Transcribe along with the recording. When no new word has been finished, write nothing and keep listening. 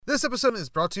This episode is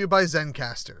brought to you by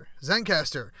Zencastr.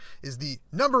 Zencastr is the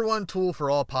 #1 tool for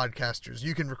all podcasters.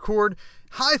 You can record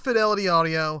high-fidelity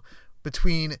audio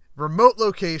between remote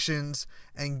locations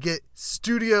and get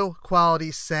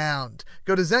studio-quality sound.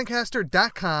 Go to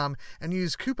Zencastr.com and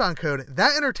use coupon code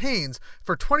THATENTERTAINS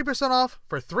for 20% off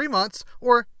for 3 months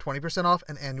or 20% off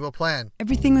an annual plan.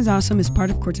 Everything is Awesome is part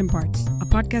of Courts and Parts, a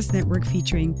podcast network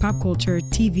featuring pop culture,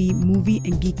 TV, movie,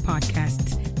 and geek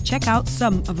podcasts. Check out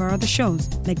some of our other shows,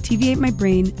 like TV Ate My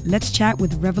Brain, Let's Chat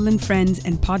with Revelin Friends,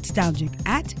 and Podstalgic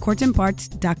at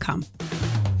courtsandparts.com.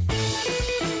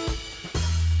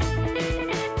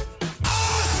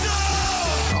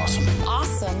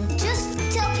 Awesome. Just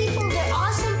tell people they're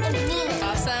awesome and mean it.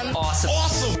 Awesome. Awesome.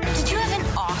 Awesome. Did you have an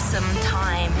awesome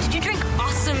time? Did you drink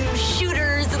awesome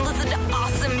shooters and listen to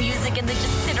awesome music and then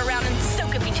just sit around and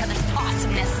soak up each other's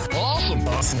awesomeness? Awesome.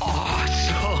 Awesome.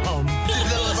 Awesome.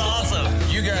 That was awesome.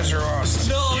 You guys are awesome.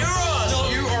 No, you're awesome. No,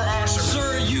 you are awesome.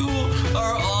 Sir, you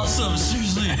are awesome.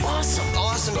 Seriously. Awesome.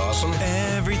 Awesome. Awesome.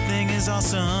 Everything is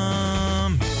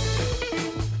awesome.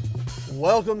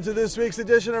 Welcome to this week's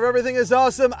edition of Everything is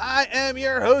Awesome. I am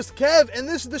your host, Kev, and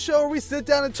this is the show where we sit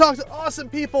down and talk to awesome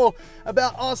people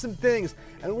about awesome things.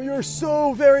 And we are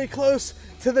so very close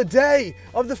to the day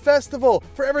of the festival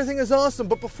for Everything is Awesome.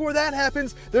 But before that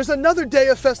happens, there's another day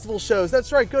of festival shows.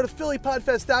 That's right, go to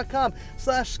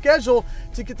phillypodfest.com/schedule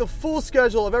to get the full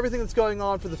schedule of everything that's going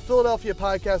on for the Philadelphia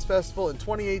Podcast Festival in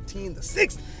 2018, the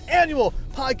 6th annual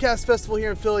podcast festival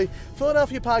here in Philly.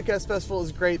 Philadelphia Podcast Festival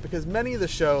is great because many of the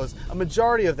shows, a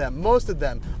majority of them, most of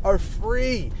them, are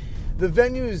free. The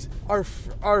venues are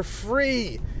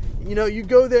free. You know, you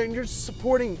go there and you're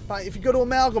supporting, if you go to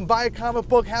Amalgam, buy a comic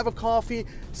book, have a coffee,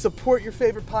 support your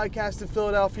favorite podcast in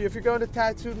Philadelphia. If you're going to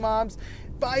Tattooed Moms,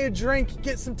 buy a drink,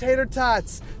 get some tater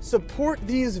tots. Support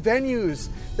these venues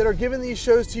that are giving these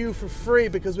shows to you for free,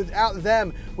 because without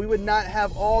them, we would not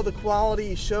have all the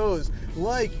quality shows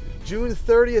like June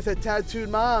 30th at Tattooed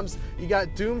Moms. You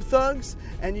got Doom Thugs,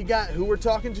 and you got who we're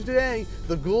talking to today,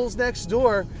 the Ghouls Next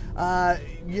Door.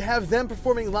 You have them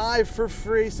performing live for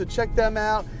free, so check them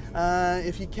out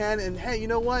if you can. And hey, you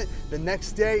know what? The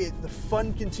next day, the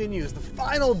fun continues. The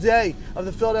final day of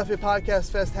the Philadelphia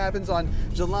Podcast Fest happens on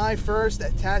July 1st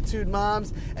at Tattooed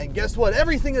Moms. And guess what?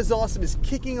 Everything is Awesome is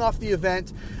kicking off the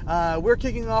event. We're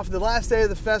kicking off the last day of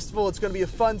the festival. It's going to be a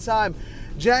fun time.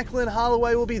 Jacqueline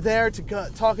Holloway will be there to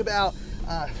talk about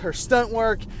her stunt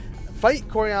work, fight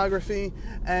choreography,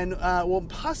 and will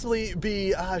possibly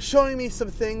be showing me some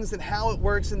things and how it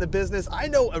works in the business. I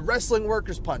know a wrestling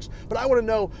worker's punch, but I want to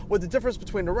know what the difference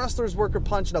between a wrestler's worker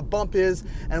punch and a bump is,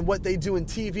 and what they do in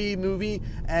TV, movie,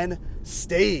 and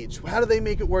stage. How do they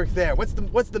make it work there? What's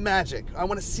the magic? I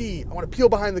want to see. I want to peel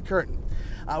behind the curtain.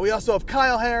 We also have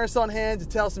Kyle Harris on hand to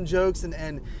tell some jokes and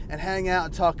hang out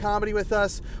and talk comedy with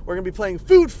us. We're going to be playing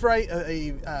Food Fright,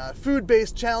 a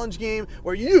food-based challenge game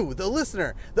where you, the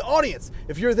listener, the audience,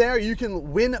 if you're there, you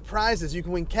can win prizes. You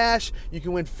can win cash, you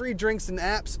can win free drinks and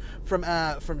apps from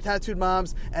Tattooed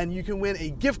Moms, and you can win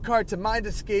a gift card to Mind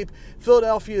Escape,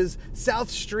 Philadelphia's South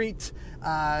Street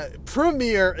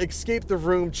premier Escape the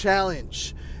Room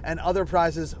challenge. And other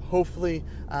prizes hopefully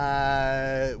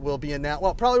will be announced.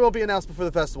 Well, probably won't be announced before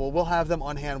the festival. We'll have them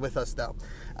on hand with us, though.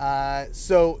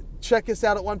 So check us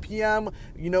out at 1 p.m.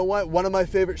 You know what? One of my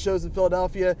favorite shows in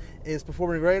Philadelphia is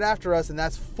performing right after us, and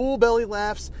that's Full Belly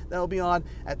Laughs. That'll be on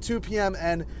at 2 p.m.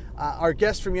 And our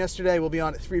guest from yesterday will be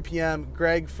on at 3 p.m.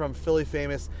 Greg from Philly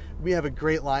Famous. We have a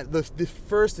great line. The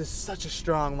first is such a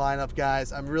strong lineup,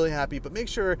 guys. I'm really happy. But make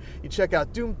sure you check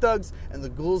out Doom Thugs and the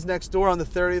Ghouls Next Door on the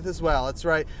 30th as well. That's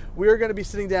right. We're going to be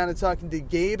sitting down and talking to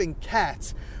Gabe and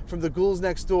Kat from the Ghouls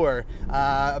Next Door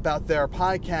about their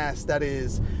podcast that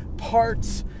is part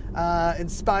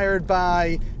inspired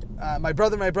by My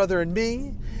Brother and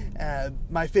Me,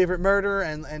 My Favorite Murder,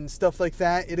 and stuff like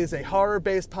that. It is a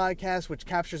horror-based podcast which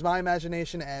captures my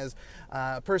imagination as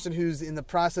a person who's in the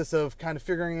process of kind of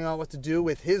figuring out what to do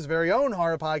with his very own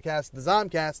horror podcast, the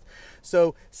Zomcast.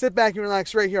 So sit back and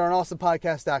relax right here on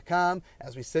awesomepodcast.com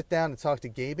as we sit down and talk to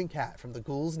Gabe and Kat from the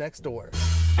Ghouls Next Door.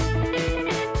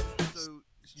 So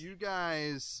you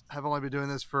guys have only been doing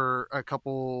this for a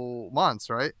couple months,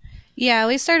 right? Yeah,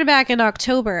 we started back in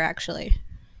October, actually.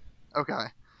 Okay.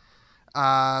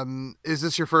 Is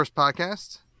this your first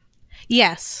podcast?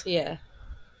 Yes. Yeah.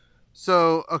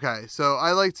 So, okay. So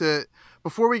I like to,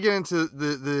 before we get into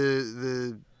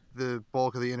the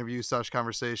bulk of the interview /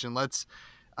 conversation, let's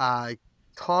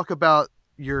talk about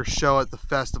your show at the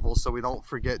festival so we don't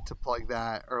forget to plug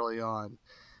that early on.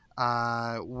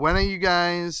 When are you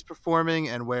guys performing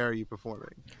and where are you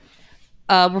performing?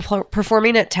 We're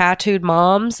performing at Tattooed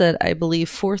Moms at, I believe,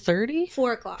 4:30?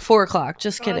 4 o'clock. 4 o'clock,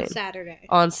 just kidding. On Saturday.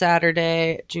 On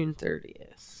Saturday, June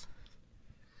 30th.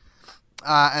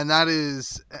 And that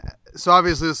is, so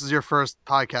obviously this is your first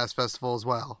podcast festival as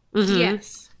well. Mm-hmm.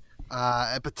 Yes.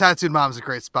 But Tattooed Mom's a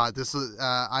great spot. This is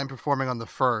I'm performing on the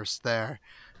 1st there,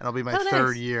 and it'll be my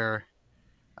third year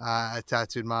at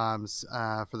Tattooed Moms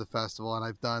for the festival, and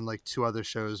I've done like 2 other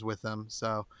shows with them.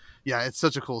 So yeah, it's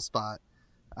such a cool spot.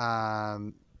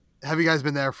 Have you guys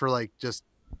been there for like just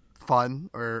fun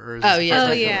or is Oh, this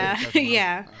yeah, the first time? yeah. Definitely.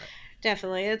 Yeah. All right.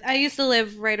 Definitely. I used to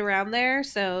live right around there,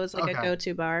 so it was like a Okay.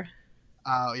 go-to bar.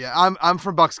 Oh yeah, I'm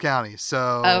from Bucks County,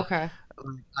 so Oh, okay.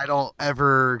 I don't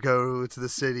ever go to the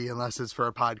city unless it's for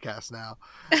a podcast now.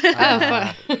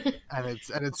 Oh, fun.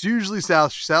 and it's usually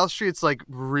South Street's like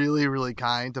really, really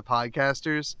kind to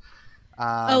podcasters.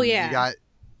 Oh, yeah.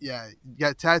 You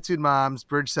got Tattooed Moms,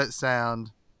 Bridgeset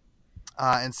Sound,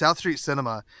 and South Street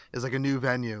Cinema is like a new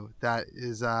venue that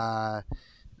is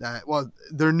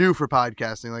they're new for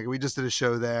podcasting. Like we just did a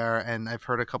show there, and I've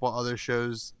heard a couple other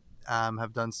shows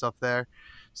have done stuff there.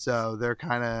 So they're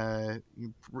kind of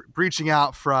reaching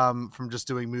out from just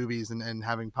doing movies and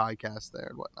having podcasts there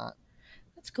and whatnot.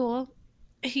 That's cool.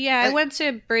 Yeah, I went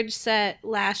to Bridgeset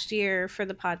last year for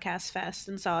the podcast fest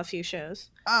and saw a few shows.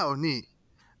 Oh, neat.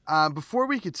 Before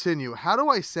we continue, how do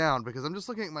I sound? Because I'm just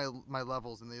looking at my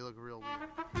levels and they look real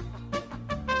weird.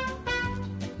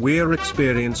 We're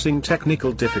experiencing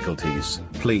technical difficulties.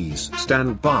 Please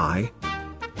stand by.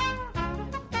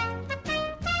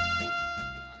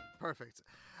 Perfect.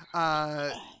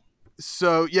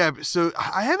 So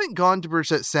I haven't gone to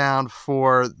Bridgeset Sound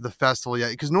for the festival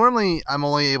yet because normally I'm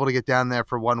only able to get down there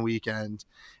for one weekend,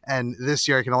 and this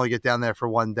year I can only get down there for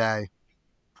one day.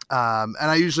 And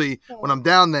I usually, when I'm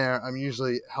down there, I'm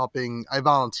usually helping. I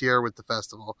volunteer with the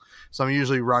festival, so I'm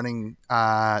usually running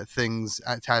things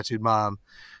at Tattooed Mom,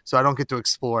 so I don't get to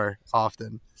explore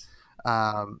often.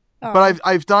 But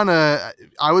I've done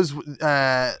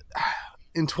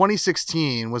in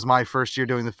 2016 was my first year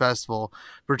doing the festival.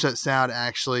 Bridgeset Sound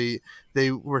actually, they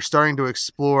were starting to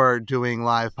explore doing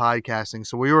live podcasting.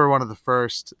 So we were one of the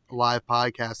first live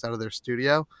podcasts out of their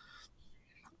studio.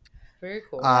 Very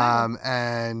cool.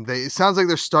 And it sounds like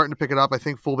they're starting to pick it up. I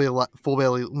think Full Belly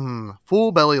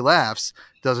Laughs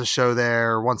does a show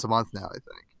there once a month now, I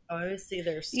think. I always see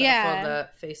their stuff Yeah. on the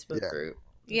Facebook group.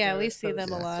 Yeah, we see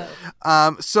them a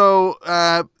lot. So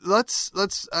let's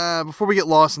before we get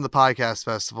lost in the podcast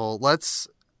festival, let's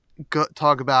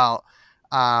talk about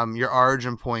your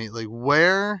origin point. Like,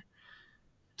 where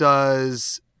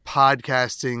does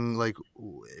podcasting, like,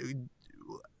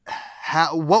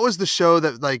 what was the show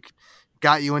that like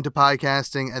got you into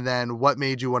podcasting, and then what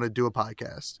made you want to do a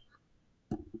podcast?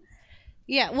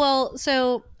 Yeah, well,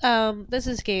 so this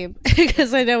is Gabe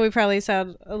because I know we probably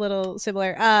sound a little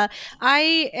similar.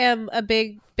 I am a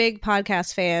big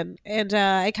podcast fan, and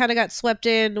I kind of got swept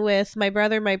in with my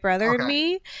brother and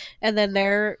me, and then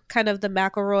they're kind of the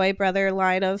McElroy brother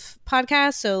line of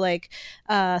podcasts. So like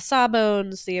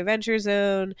Sawbones, The Adventure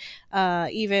Zone,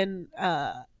 even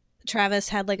Travis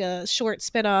had like a short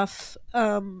spinoff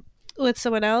with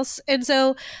someone else, and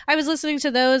so I was listening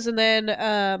to those, and then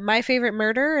My Favorite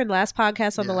Murder and Last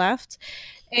Podcast on the Left,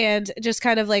 and just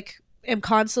kind of like am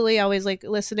constantly always like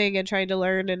listening and trying to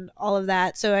learn and all of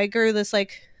that. So I grew this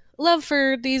like love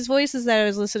for these voices that I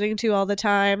was listening to all the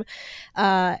time,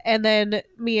 and then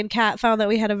me and Kat found that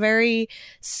we had a very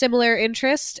similar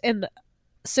interest and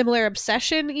similar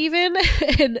obsession even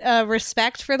and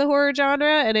respect for the horror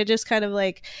genre, and it just kind of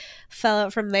like fell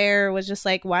out from there. Was just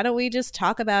like, why don't we just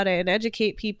talk about it and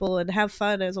educate people and have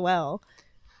fun as well?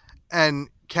 And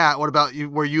Kat, what about you?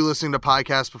 Were you listening to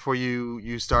podcasts before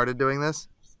you started doing this?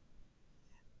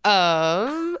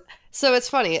 So it's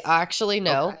funny, actually.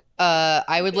 No. Okay.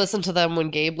 I would listen to them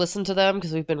when Gabe listened to them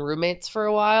because we've been roommates for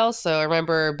a while. So I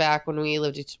remember back when we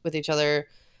lived with each other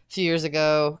a few years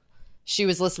ago, she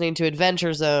was listening to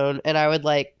Adventure Zone, and I would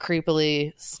like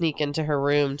creepily sneak into her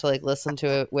room to like listen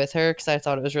to it with her because I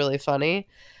thought it was really funny.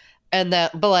 And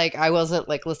that, but like I wasn't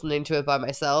like listening to it by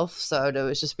myself, so I would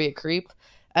always just be a creep.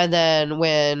 And then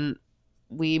when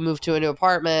we moved to a new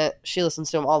apartment, she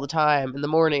listens to them all the time in the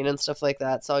morning and stuff like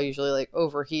that. So I'll usually like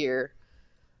overhear.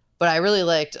 But I really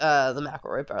liked the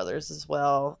McElroy brothers as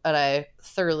well, and I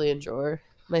thoroughly enjoy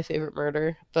My Favorite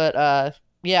Murder. But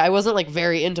yeah, I wasn't like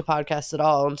very into podcasts at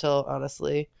all until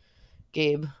honestly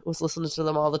Gabe was listening to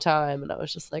them all the time, and I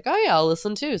was just like, oh yeah, I'll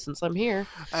listen too since I'm here.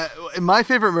 My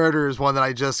Favorite Murder is one that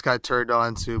I just got turned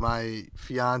on to. My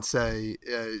fiance,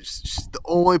 the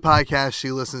only podcast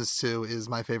she listens to is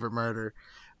My Favorite Murder.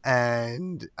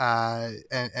 and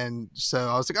so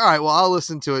I was like, all right, well, I'll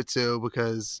listen to it too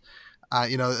because at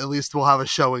least we'll have a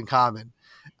show in common.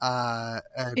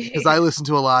 And because I listen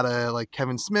to a lot of like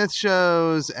Kevin Smith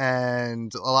shows,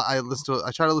 and I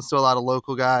try to listen to a lot of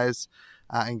local guys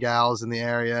and gals in the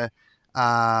area.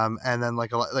 And then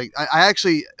I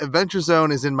actually, Adventure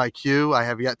Zone is in my queue. I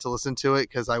have yet to listen to it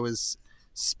because I was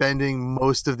spending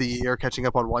most of the year catching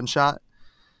up on One Shot.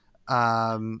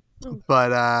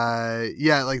 But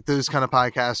like those kind of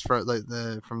podcasts for like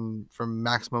from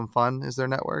Maximum Fun is their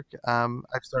network.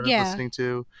 I've started listening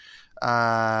to,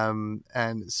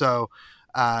 and so,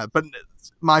 but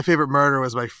My Favorite Murder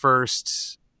was my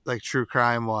first like true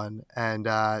crime one, and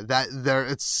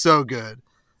it's so good.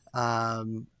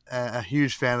 A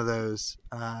huge fan of those,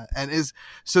 and is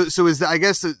that, I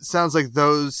guess it sounds like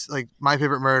those, like My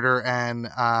Favorite Murder and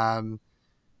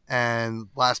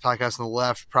Last Podcast on the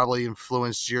Left probably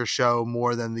influenced your show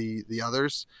more than the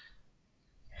others.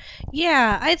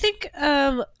 Yeah, I think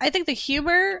the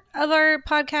humor of our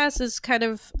podcast is kind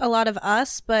of a lot of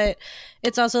us, but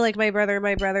it's also like my brother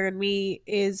and me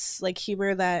is like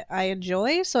humor that I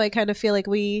enjoy. So I kind of feel like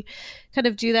we kind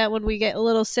of do that when we get a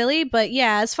little silly. But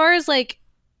yeah, as far as like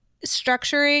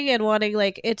structuring and wanting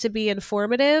like it to be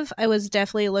informative, I was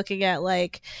definitely looking at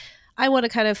like I want to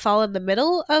kind of fall in the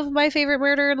middle of My Favorite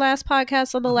Murder and Last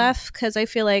Podcast on the Left, because I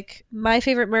feel like My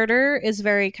Favorite Murder is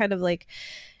very kind of like,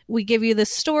 we give you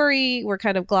this story, we're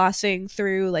kind of glossing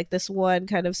through like this one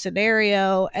kind of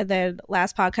scenario, and then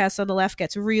Last Podcast on the Left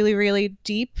gets really, really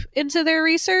deep into their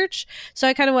research. So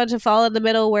I kind of wanted to fall in the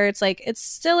middle where it's like, it's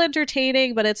still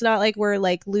entertaining, but it's not like we're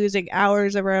like losing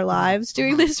hours of our lives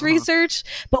doing this research,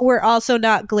 but we're also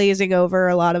not glazing over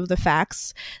a lot of the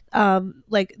facts,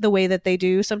 like the way that they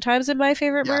do sometimes in My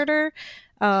Favorite Murder.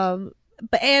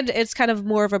 And it's kind of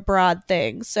more of a broad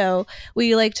thing. So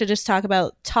we like to just talk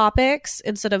about topics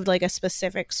instead of like a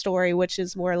specific story, which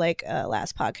is more like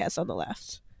Last Podcast on the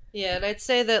Left. Yeah, and I'd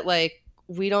say that like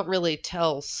we don't really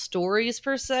tell stories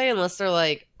per se unless they're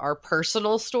like our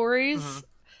personal stories.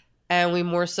 And we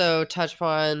more so touch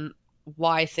upon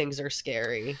why things are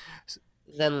scary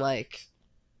than like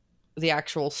the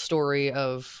actual story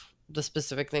of the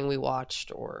specific thing we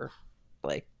watched or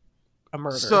like a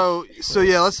murder. So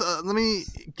yeah, let me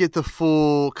get the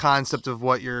full concept of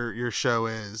what your show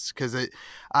is, because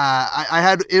I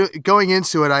had going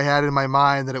into it, I had in my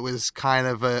mind that it was kind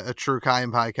of a true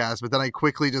crime podcast, but then I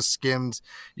quickly just skimmed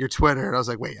your Twitter and I was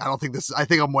like, wait, I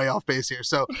think I'm way off base here.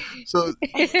 So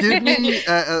give me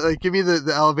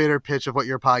the elevator pitch of what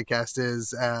your podcast is,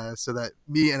 so that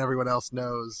me and everyone else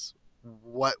knows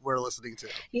what we're listening to.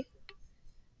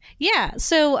 Yeah,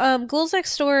 so Ghouls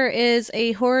Next Door is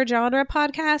a horror genre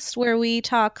podcast where we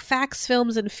talk facts,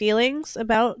 films, and feelings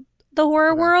about the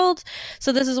horror world.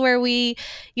 So this is where we,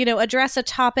 address a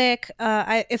topic,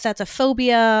 if that's a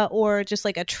phobia or just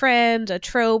like a trend, a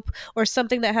trope, or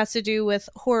something that has to do with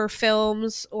horror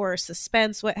films or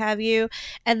suspense, what have you,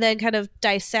 and then kind of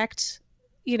dissect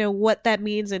what that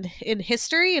means in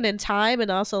history and in time, and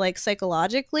also like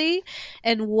psychologically,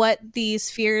 and what these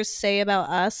fears say about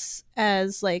us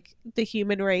as like the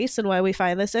human race and why we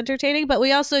find this entertaining. But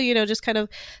we also just kind of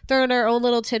throw in our own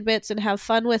little tidbits and have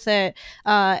fun with it,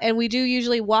 and we do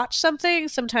usually watch something.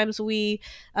 Sometimes we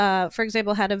for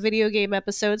example had a video game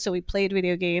episode, so we played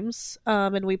video games,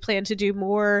 and we plan to do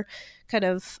more kind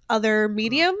of other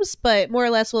mediums, but more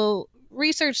or less we'll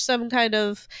research some kind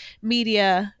of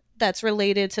media that's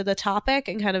related to the topic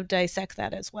and kind of dissect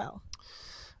that as well.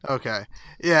 Okay.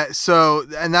 Yeah. So,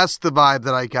 and that's the vibe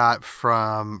that I got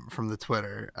from the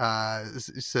Twitter.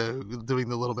 So doing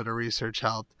the little bit of research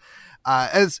helped.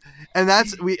 I'm in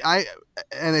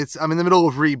the middle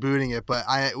of rebooting it, but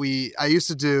I used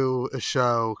to do a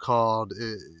show called,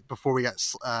 before we got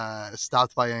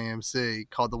stopped by AMC,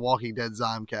 called The Walking Dead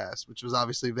Zomcast, which was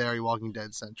obviously very Walking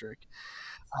Dead centric.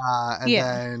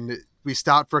 Then we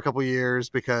stopped for a couple years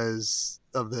because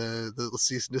of the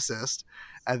cease and desist,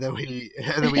 and then we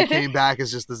came back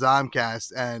as just the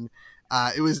Zomcast, and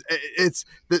it's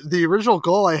the original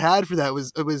goal I had for that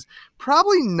was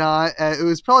probably not, it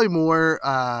was probably more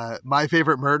My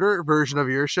Favorite Murder version of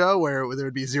your show, where there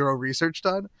would be zero research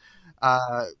done,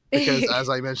 because as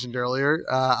I mentioned earlier,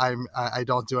 I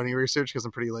don't do any research because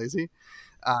I'm pretty lazy.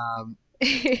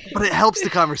 But it helps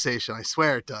the conversation. I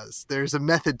swear it does. There's a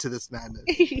method to this madness.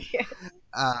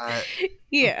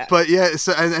 Yeah. But yeah,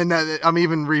 so and I'm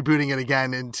even rebooting it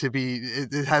again, and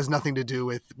it has nothing to do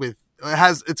with it's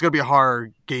going to be a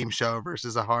horror game show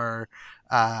versus a horror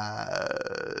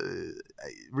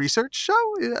research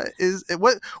show. Is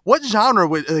what genre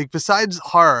would, like, besides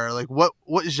horror, like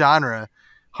what genre?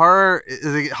 Horror,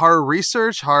 is it horror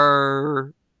research,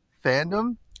 horror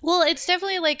fandom. Well, it's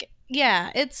definitely like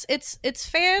it's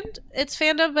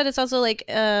fandom, but it's also like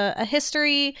a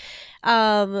history,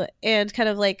 and kind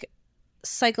of like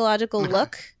psychological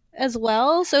look as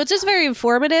well. So it's just very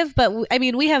informative. But I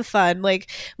mean, we have fun. Like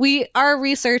our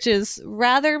research is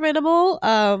rather minimal,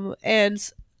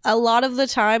 and a lot of the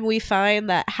time we find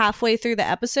that halfway through the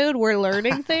episode we're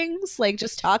learning things, like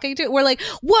just talking to it. We're like,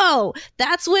 whoa,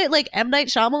 that's what like M. Night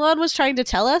Shyamalan was trying to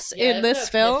tell us in this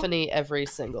film. Epiphany every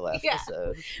single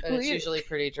episode. And it's usually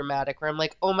pretty dramatic where I'm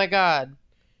like, oh my god,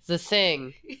 the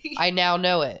thing. I now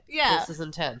know it. Yeah. This is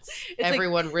intense.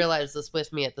 Everyone realized this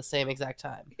with me at the same exact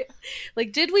time.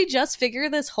 Like, did we just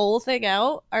figure this whole thing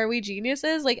out? Are we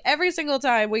geniuses? Like, every single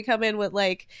time we come in with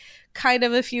like kind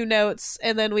of a few notes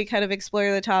and then we kind of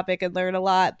explore the topic and learn a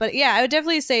lot. But yeah, I would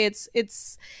definitely say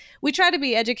it's we try to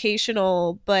be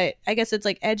educational, but I guess it's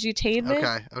like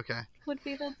edutainment. Okay. Would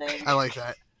be the thing. I like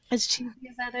that. As cheesy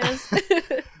as that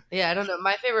is. Yeah, I don't know.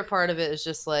 My favorite part of it is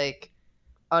just like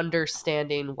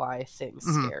understanding why things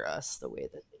scare us the way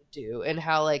that they do, and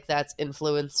how like that's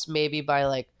influenced maybe by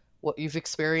like what you've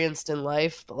experienced in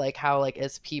life, but like how like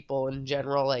as people in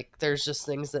general, like there's just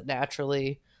things that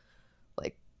naturally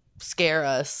like scare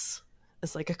us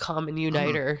as like a common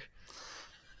uniter.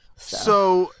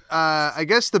 So I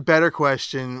guess the better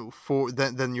question for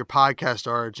than your podcast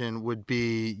origin would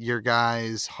be your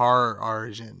guys' horror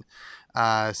origin,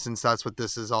 since that's what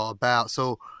this is all about.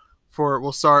 So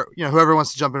we'll start, whoever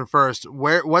wants to jump in first.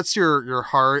 What's your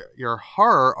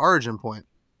horror origin point?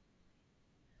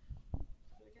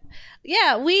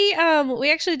 Yeah, we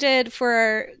actually did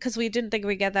because we didn't think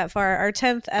we'd get that far. Our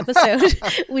 10th episode,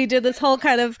 we did this whole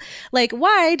kind of like,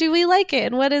 why do we like it,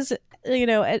 and what is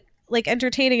like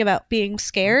entertaining about being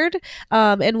scared.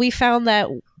 And we found that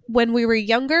when we were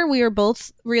younger, we were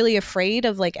both really afraid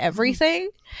of like everything.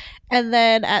 And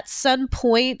then at some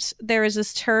point, there was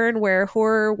this turn where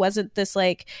horror wasn't this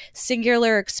like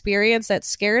singular experience that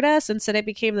scared us. Instead, it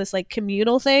became this like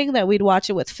communal thing that we'd watch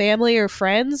it with family or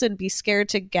friends and be scared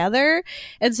together.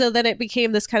 And so then it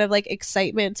became this kind of like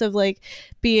excitement of like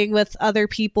being with other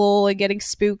people and getting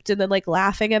spooked and then like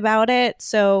laughing about it.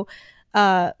 So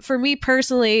for me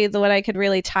personally, the one I could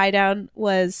really tie down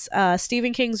was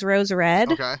Stephen King's Rose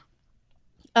Red. Okay.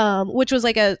 Which was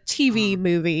like a TV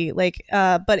movie, like,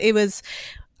 but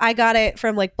I got it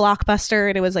from like Blockbuster,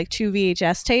 and it was like 2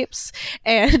 VHS tapes,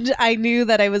 and I knew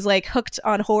that I was like hooked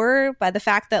on horror by the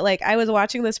fact that like I was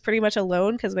watching this pretty much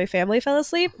alone because my family fell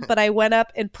asleep, but I went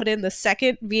up and put in the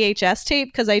second VHS tape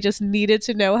because I just needed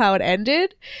to know how it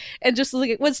ended, and just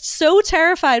like was so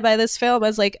terrified by this film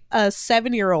as like a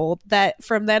 7-year-old that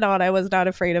from then on I was not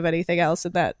afraid of anything else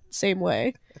in that same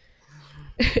way.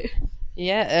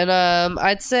 Yeah, and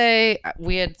I'd say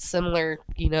we had similar,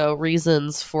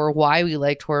 reasons for why we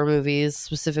liked horror movies.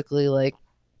 Specifically, like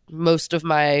most of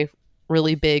my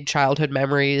really big childhood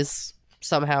memories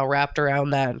somehow wrapped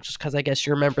around that, just because I guess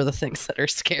you remember the things that are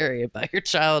scary about your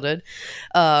childhood.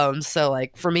 So,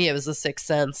 like for me, it was The Sixth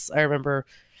Sense. I remember.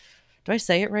 Do I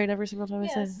say it right every single time I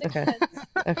say it? Okay.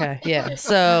 Okay, yeah.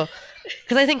 So,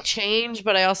 because I think change,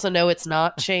 but I also know it's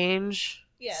not change.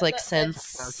 Yeah, it's like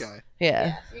sense. Okay.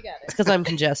 Yeah. You got it. It's because I'm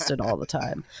congested all the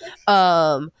time.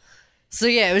 So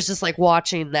yeah, it was just like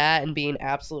watching that and being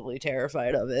absolutely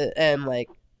terrified of it, and like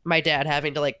my dad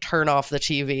having to like turn off the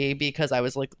TV because I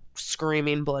was like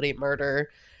screaming bloody murder,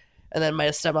 and then my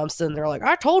stepmom sitting there like,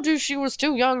 I told you she was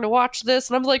too young to watch this,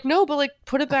 and I'm like, no, but like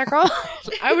put it back on.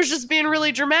 I was just being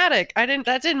really dramatic.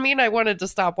 That didn't mean I wanted to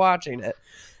stop watching it.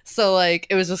 So like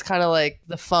it was just kind of like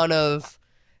the fun of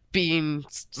being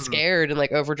scared and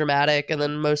like over dramatic. And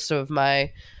then most of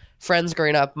my friends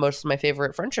growing up, most of my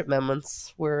favorite friendship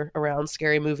moments were around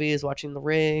scary movies, watching The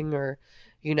Ring, or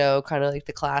kind of like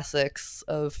the classics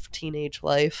of teenage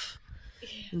life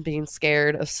and being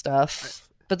scared of stuff.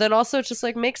 But then also it just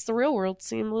like makes the real world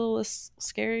seem a little less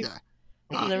scary. Yeah.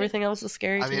 Because everything else is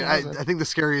scary. I mean, I think the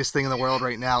scariest thing in the world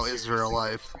right now is real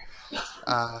life.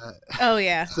 Oh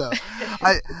yeah. So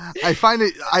I find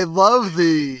it. I love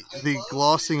the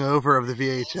glossing over of the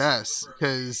VHS,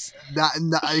 because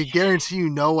I guarantee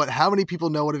how many people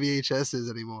know what a VHS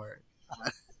is anymore.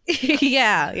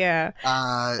 Yeah.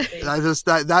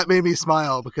 That made me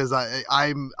smile, because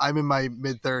I'm in my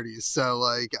mid-30s, so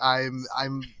like I'm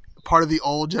part of the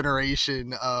old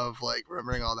generation of like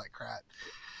remembering all that crap.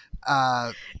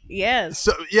 Yes.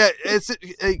 So yeah, it's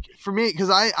like, for me, because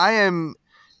I am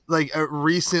like a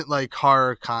recent like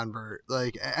horror convert,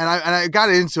 like, and I got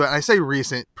into it. And I say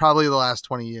recent, probably the last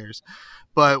 20 years.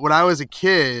 But when I was a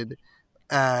kid,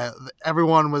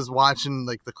 everyone was watching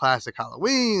like the classic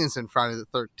Halloweens and Friday the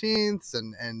 13th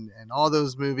and all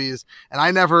those movies. And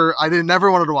I never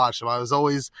wanted to watch them. I was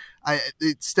always,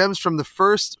 it stems from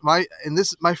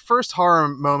my first horror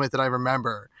moment that I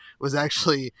remember was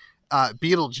actually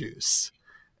Beetlejuice.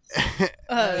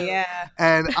 Oh yeah.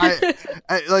 And I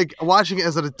like watching it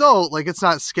as an adult, like it's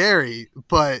not scary,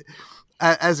 but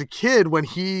as a kid, when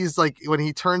he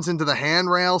turns into the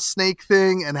handrail snake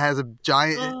thing and has a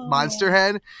giant monster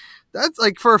head, that's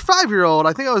like for a 5-year-old.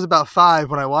 I think I was about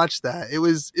 5 when I watched that.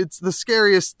 It's the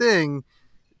scariest thing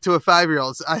to a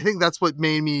 5-year-old. I think that's what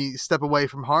made me step away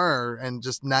from horror and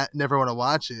just never want to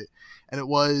watch it. And it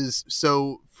was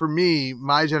so for me,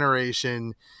 my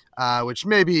generation, which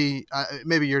maybe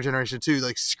your generation too.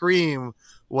 Like Scream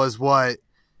was what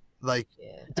like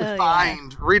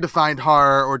redefined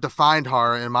horror or defined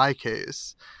horror in my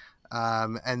case.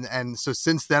 And so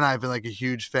since then I've been like a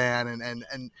huge fan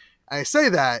and I say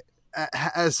that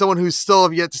as someone who's still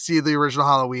have yet to see the original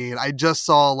Halloween. I just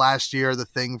saw last year The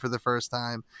Thing for the first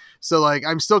time. So like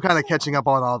I'm still kind of catching up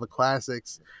on all the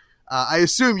classics. I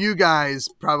assume you guys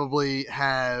probably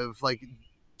have like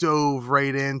dove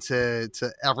right into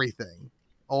everything,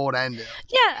 old and new.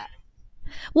 Yeah.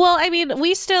 Well, I mean,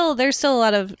 there's still a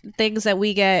lot of things that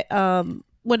we get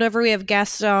whenever we have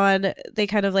guests on, they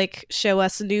kind of like show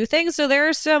us new things. So there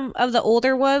are some of the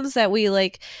older ones that we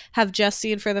like have just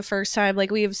seen for the first time.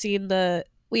 Like we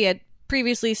had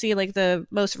previously seen like the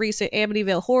most recent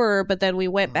Amityville Horror, but then we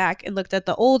went back and looked at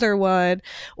the older one,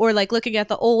 or like looking at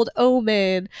the old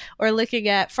Omen, or looking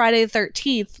at Friday the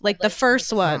 13th, like the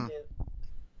first one.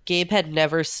 Gabe had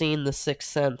never seen The Sixth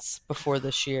Sense before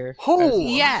this year. Oh,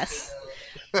 yes.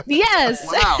 Yes.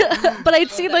 Wow. But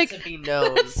I'd seen like to be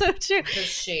known. That's so true. It's a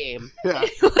shame. Yeah.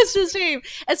 It was a shame,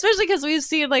 especially because we've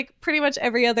seen like pretty much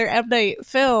every other M. Night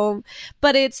film,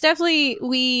 but it's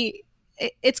definitely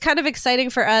it's kind of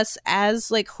exciting for us as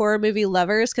like horror movie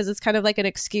lovers, because it's kind of like an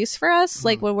excuse for us.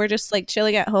 Like when we're just like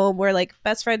chilling at home, we're like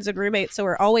best friends and roommates, so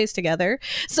we're always together.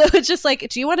 So it's just like,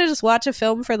 do you want to just watch a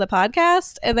film for the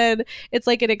podcast? And then it's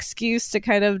like an excuse to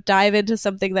kind of dive into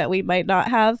something that we might not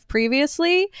have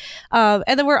previously. And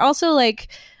then we're also like,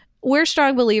 we're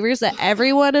strong believers that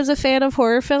everyone is a fan of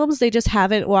horror films. They just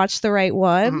haven't watched the right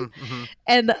one. Mm-hmm.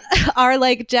 And our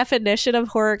like definition of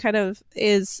horror kind of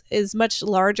is much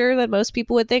larger than most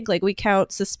people would think. Like we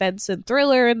count suspense and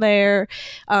thriller in there.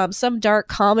 Some dark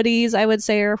comedies I would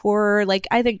say are horror. Like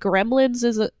I think Gremlins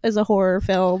is a horror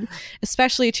film,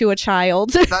 especially to a child.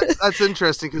 That's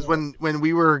interesting, because when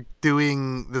we were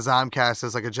doing the Zomcast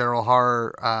as like a general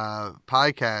horror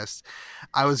podcast,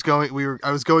 I was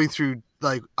going through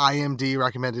like IMDb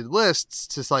recommended lists,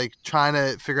 just like trying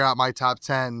to figure out my top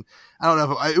 10. I don't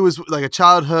know if it was like a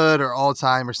childhood or all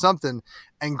time or something.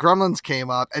 And Gremlins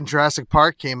came up and Jurassic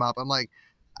Park came up. I'm like,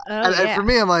 and for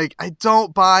me, I'm like, I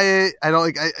don't buy it. I don't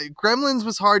like Gremlins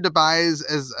was hard to buy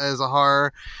as a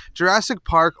horror. Jurassic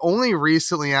Park only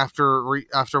recently after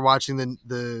watching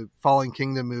the Fallen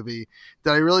Kingdom movie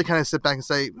did I really kind of sit back and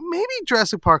say, maybe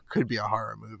Jurassic Park could be a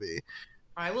horror movie.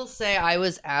 I will say I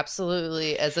was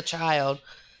absolutely, as a child,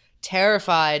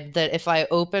 terrified that if I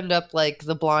opened up like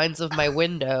the blinds of my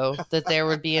window, that there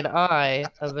would be an eye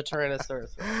of a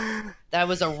Tyrannosaurus. That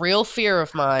was a real fear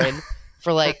of mine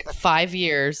for like 5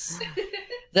 years.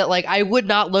 That like I would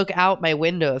not look out my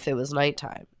window if it was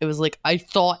nighttime. It was like I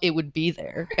thought it would be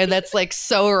there, and that's like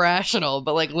so irrational.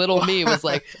 But like little me was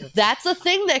like, that's a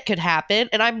thing that could happen,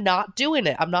 and I'm not doing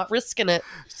it. I'm not risking it.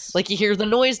 Like you hear the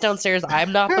noise downstairs.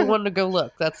 I'm not the one to go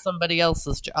look. That's somebody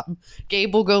else's job.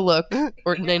 Gabe will go look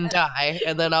or then die,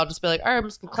 and then I'll just be like, all right, I'm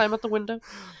just gonna climb out the window.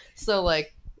 So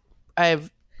like,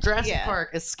 Jurassic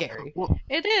Park is scary. Well,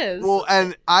 it is. Well,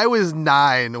 and I was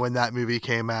 9 when that movie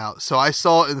came out, so I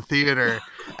saw it in theater,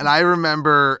 and I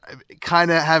remember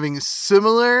kind of having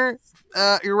similar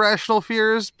irrational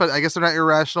fears, but I guess they're not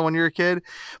irrational when you're a kid.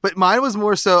 But mine was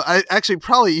more so,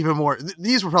 probably even more,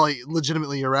 these were probably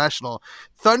legitimately irrational.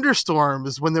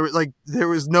 Thunderstorms, when there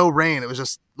was no rain, it was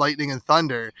just lightning and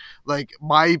thunder. Like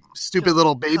my stupid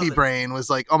little baby brain was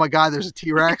like, oh my God, there's a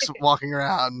T-Rex walking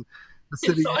around the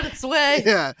city. It's on its way.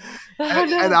 Yeah.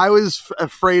 And I was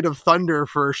afraid of thunder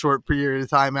for a short period of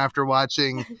time after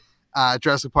watching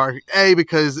Jurassic Park.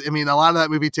 Because, I mean, a lot of that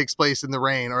movie takes place in the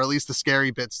rain, or at least the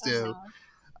scary bits do.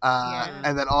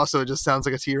 And then also it just sounds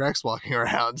like a T-Rex walking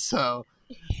around. So,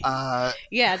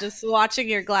 just watching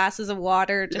your glasses of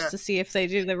water just to see if they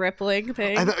do the rippling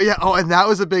thing. And that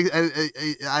was a big,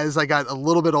 as I got a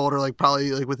little bit older, like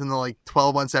probably like within the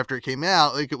 12 months after it came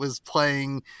out, like it was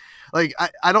playing. Like,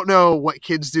 I don't know what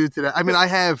kids do today. I mean, I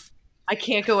I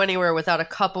can't go anywhere without a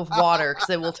cup of water because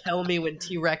it will tell me when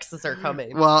T-Rexes are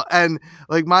coming. Well, and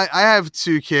like I have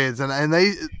 2 kids, and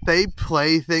they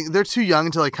play things. They're too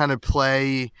young to like kind of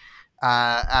play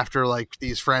after like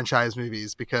these franchise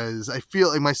movies, because I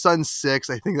feel like my son's 6.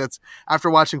 I think that's after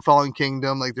watching Fallen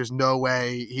Kingdom. Like, there's no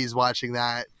way he's watching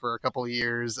that for a couple of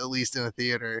years, at least in a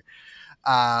theater.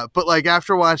 But like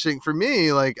after watching, for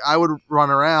me, like I would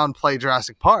run around, play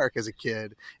Jurassic Park as a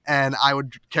kid, and I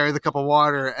would carry the cup of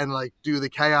water and like do the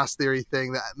chaos theory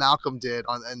thing that Malcolm did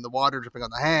and the water dripping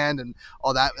on the hand and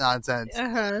all that nonsense.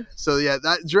 So yeah,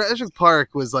 that Jurassic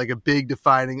Park was like a big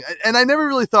defining, and I never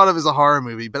really thought of it as a horror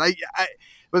movie, but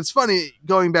but it's funny,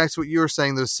 going back to what you were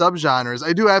saying, those subgenres,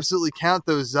 I do absolutely count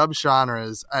those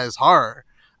subgenres as horror.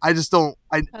 I just don't,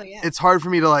 it's hard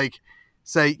for me to like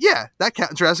say, yeah, that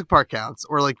Jurassic Park counts,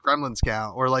 or like Gremlins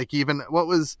count, or like even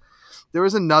there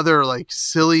was another like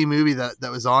silly movie that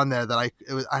was on there that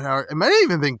it might have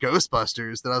even been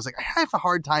Ghostbusters, that I was like, I have a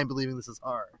hard time believing this is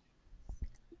horror.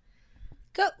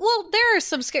 Well, there are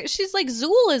some she's like,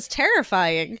 Zool is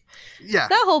terrifying. Yeah,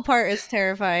 that whole part is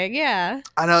terrifying. Yeah,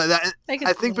 I know that.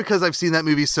 I think because I've seen that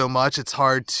movie so much, it's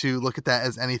hard to look at that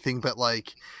as anything but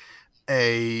like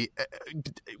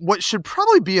what should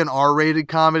probably be an R-rated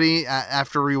comedy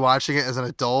after rewatching it as an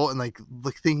adult and like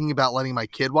thinking about letting my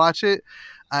kid watch it.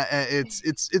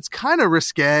 It's kind of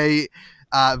risque.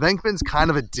 Venkman's kind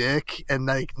of a dick and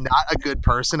like not a good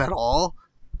person at all.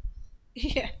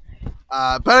 Yeah.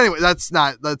 But anyway, let's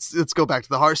go back to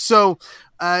the horror. So,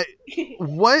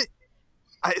 what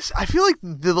I feel like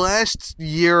the last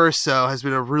year or so has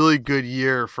been a really good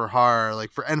year for horror,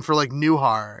 for new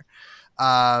horror.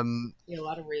 A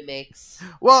lot of remakes.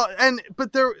 Well, and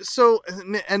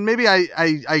maybe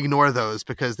I ignore those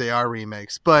because they are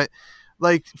remakes, but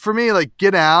like for me, like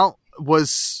Get Out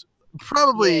was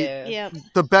probably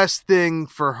the best thing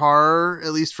for horror,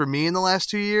 at least for me, in the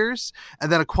last 2 years,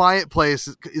 and then A Quiet Place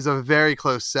is a very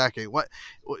close second. Let's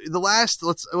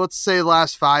say the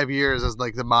last 5 years as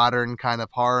like the modern kind of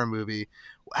horror movie.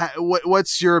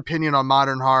 What's your opinion on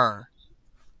modern horror?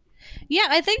 Yeah,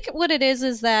 I think what it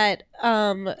is that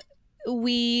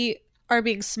we are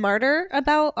being smarter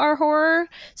about our horror.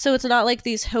 So it's not like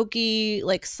these hokey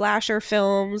like slasher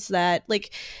films that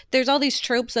like there's all these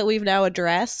tropes that we've now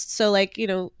addressed. So like,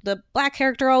 the black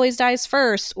character always dies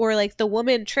first, or like the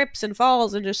woman trips and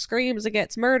falls and just screams and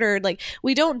gets murdered. Like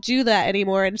we don't do that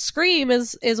anymore. And Scream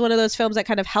is one of those films that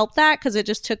kind of helped that, because it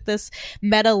just took this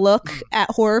meta look at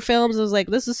horror films. It was like,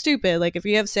 this is stupid. Like if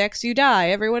you have sex, you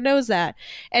die. Everyone knows that.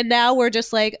 And now we're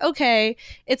just like, okay,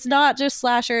 it's not just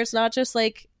slasher. It's not just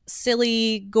like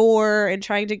silly gore and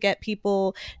trying to get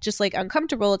people just like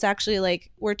uncomfortable. It's actually like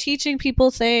we're teaching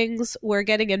people things, we're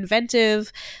getting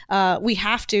inventive. We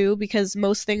have to, because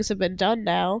most things have been done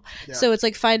now. So it's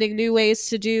like finding new ways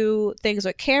to do things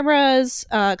with cameras,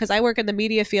 because I work in the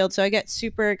media field, so I get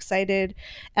super excited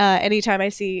anytime I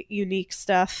see unique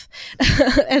stuff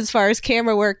as far as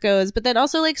camera work goes, but then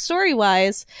also like story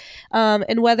wise,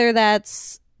 and whether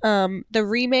that's the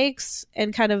remakes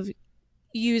and kind of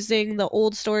using the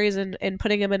old stories and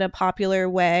putting them in a popular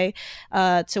way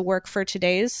to work for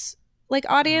today's like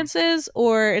audiences,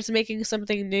 or it's making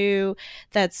something new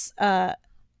that's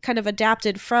kind of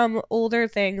adapted from older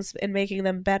things and making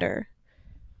them better.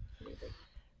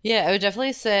 Yeah, I would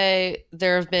definitely say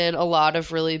there have been a lot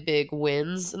of really big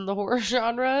wins in the horror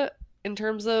genre in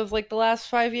terms of like the last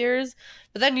 5 years.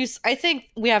 But then I think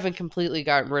we haven't completely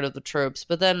gotten rid of the tropes,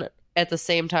 but then at the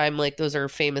same time, like those are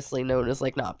famously known as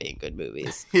like not being good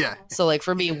movies. Yeah. So like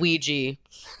for me, Ouija,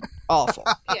 awful.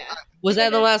 Yeah. Was that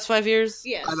in the last 5 years?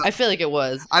 Yes. I feel like it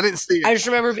was. I didn't see it. I just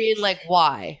remember being like,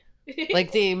 why?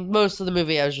 Like most of the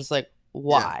movie, I was just like,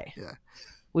 why? Yeah.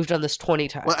 We've done this 20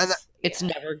 times. Well, it's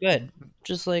never good.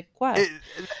 Just like, why?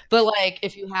 But like,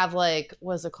 if you have like,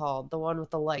 what's it called? The one with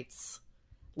the lights.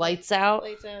 Lights Out.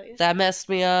 Lights Out, yeah. That messed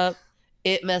me up.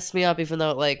 It messed me up, even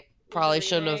though it like probably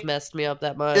shouldn't have messed me up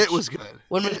that much. It was good.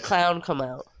 When did Clown come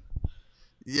out?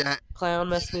 Yeah. Clown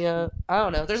messed me up. I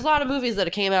don't know. There's a lot of movies that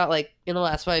came out like in the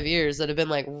last 5 years that have been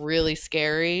like really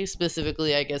scary,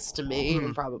 specifically, I guess, to me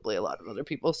and probably a lot of other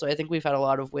people. So I think we've had a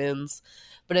lot of wins.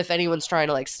 But if anyone's trying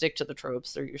to like stick to the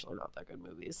tropes, they're usually not that good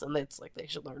movies, and it's like they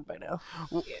should learn by now.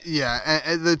 Yeah,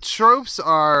 and the tropes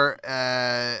are.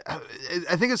 I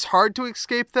think it's hard to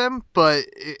escape them, but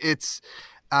it's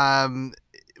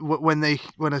when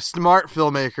a smart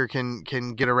filmmaker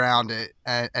can get around it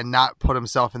and not put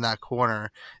himself in that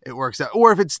corner, it works out.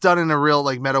 Or if it's done in a real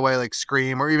like meta way, like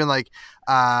Scream, or even like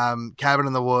Cabin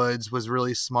in the Woods was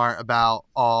really smart about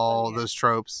all those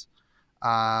tropes.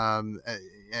 And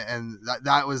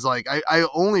that was like I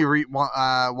only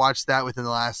watched that within the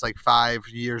last like 5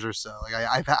 years or so. Like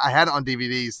I had it on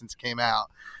DVD since it came out,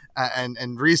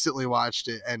 and recently watched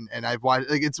it, and I've watched,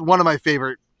 like, it's one of my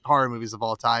favorite horror movies of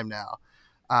all time now.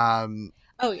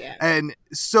 Oh yeah. And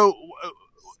so,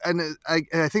 and I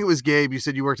think it was Gabe, you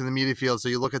said you worked in the media field, so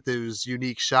you look at those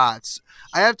unique shots.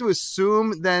 I have to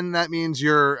assume then that means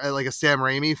you're like a Sam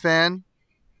Raimi fan.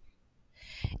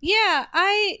 Yeah,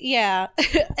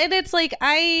 and it's like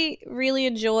I really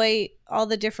enjoy all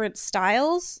the different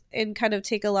styles and kind of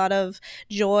take a lot of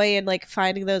joy in like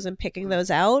finding those and picking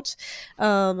those out.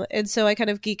 And so I kind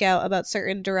of geek out about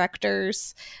certain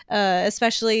directors,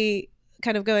 especially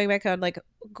kind of going back on like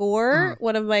Gore,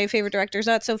 one of my favorite directors,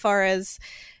 not so far as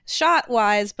shot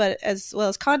wise, but as well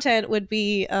as content, would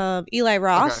be Eli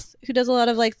Roth, who does a lot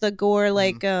of like the Gore,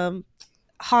 like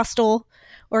Hostel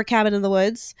or Cabin in the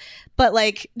Woods, but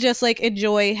like just like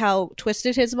enjoy how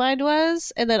twisted his mind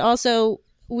was. And then also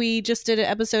we just did an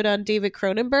episode on David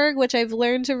Cronenberg, which I've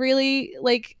learned to really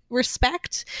like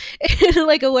respect in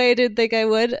like a way I didn't think I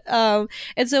would. And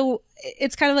so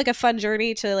it's kind of like a fun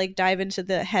journey to like dive into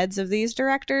the heads of these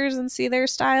directors and see their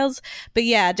styles. But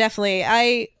yeah, definitely.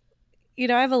 I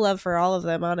have a love for all of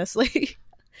them, honestly.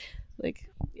 Like,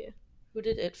 yeah. Who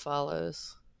did It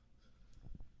Follows?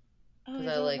 Because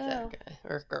I like that guy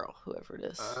or girl, whoever it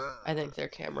is. I think their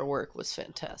camera work was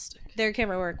fantastic. Their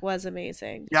camera work was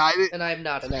amazing. Yeah, and I'm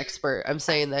not an expert. I'm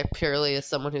saying that purely as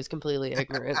someone who's completely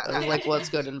ignorant of like what's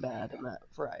good and bad in that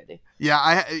variety.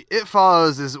 Yeah, It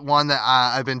Follows is one that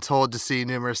I've been told to see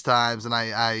numerous times, and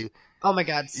I oh my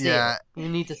God, see it. You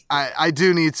need to see it. I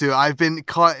do need to. I've been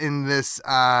caught in this,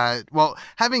 well,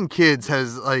 having kids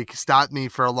has like stopped me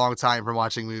for a long time from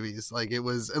watching movies. Like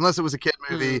unless it was a kid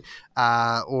movie,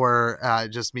 or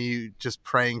just me just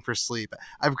praying for sleep.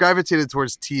 I've gravitated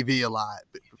towards TV a lot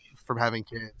from having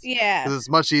kids. Yeah. Because it's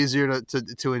much easier to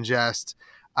ingest.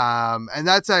 And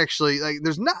that's actually like,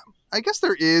 I guess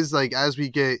there is like, as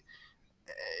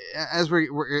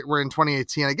we're in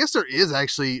 2018, I guess there is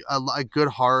actually a good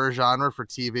horror genre for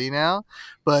TV now,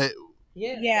 but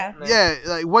yeah,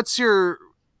 like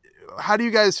how do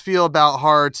you guys feel about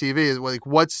horror TV? Like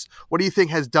what do you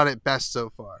think has done it best so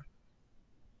far?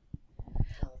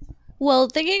 Well,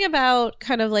 thinking about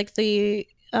kind of like the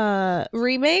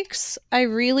remakes, I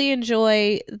really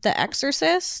enjoy The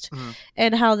Exorcist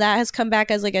and how that has come back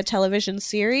as like a television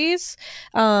series,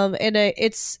 and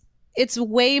it's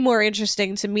way more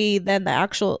interesting to me than the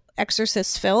actual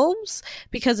Exorcist films,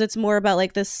 because it's more about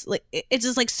like this, like it's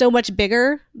just like so much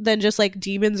bigger than just like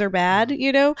demons are bad,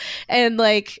 and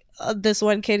like this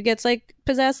one kid gets like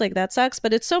possessed, like that sucks,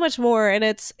 but it's so much more, and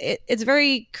it's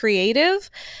very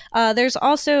creative. There's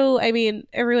also, I mean,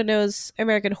 everyone knows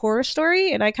American Horror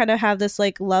Story, and I kind of have this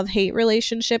like love-hate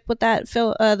relationship with that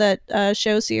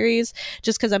show series,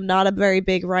 just because I'm not a very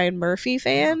big Ryan Murphy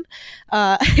fan.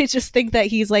 I just think that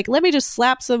he's like, let me just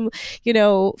slap some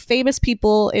famous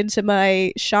people into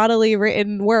my shoddily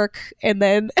written work, and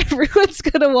then everyone's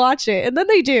gonna watch it, and then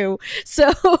they do,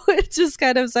 so it just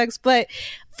kind of sucks. But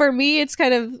for me, it's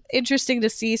kind of interesting to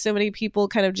see so many people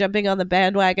kind of jumping on the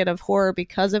bandwagon of horror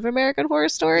because of American Horror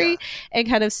Story, and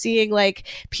kind of seeing like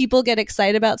people get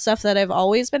excited about stuff that I've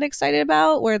always been excited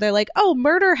about, where they're like, oh,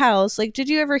 Murder House, like, did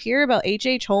you ever hear about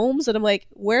H.H. Holmes? And I'm like,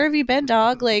 where have you been,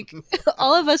 dog? Like,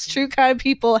 all of us true crime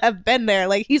people have been there.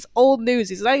 Like, he's old news.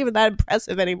 He's not even that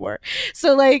impressive anymore.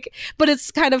 So like, but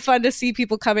it's kind of fun to see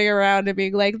people coming around and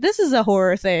being like, this is a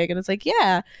horror thing. And it's like,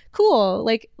 yeah, cool.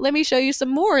 Like, let me show you some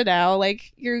more now.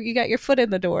 Like, you got your foot in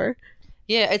the door.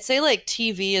 Yeah, I'd say like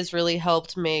TV has really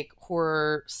helped make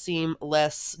horror seem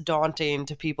less daunting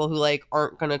to people who like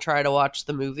aren't going to try to watch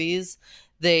the movies.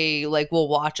 They like will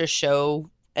watch a show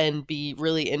and be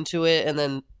really into it, and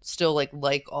then still like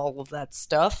all of that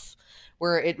stuff,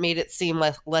 where it made it seem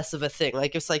less of a thing.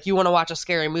 Like, it's like, you want to watch a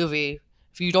scary movie,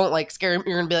 if you don't like scary,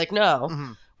 you're gonna be like,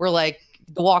 no. We're like,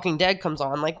 The Walking Dead comes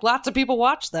on, like lots of people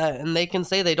watch that, and they can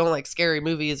say they don't like scary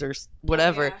movies or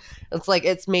whatever. It's like,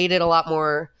 it's made it a lot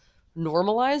more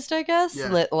normalized, I guess,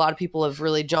 and that a lot of people have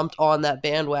really jumped on that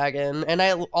bandwagon. And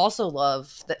I also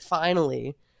love that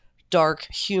finally dark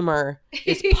humor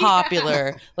is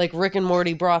popular. Like, Rick and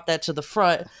Morty brought that to the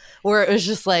front, where it was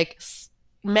just like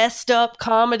messed up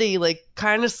comedy, like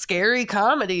kind of scary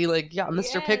comedy, like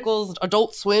Mr. Pickles,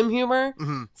 Adult Swim humor.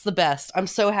 It's the best. I'm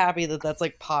so happy that that's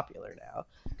like popular now,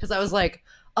 because I was like,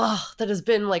 oh, that has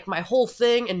been like my whole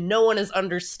thing and no one has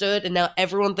understood, and now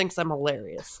everyone thinks I'm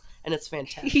hilarious, and it's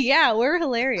fantastic. Yeah, we're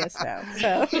hilarious now.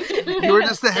 So you were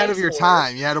just ahead of your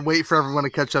time. You had to wait for everyone to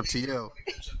catch up to you.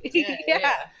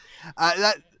 Yeah.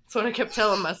 That's what I kept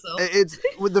telling myself. It's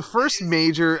with the first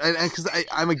major, and because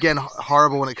I'm again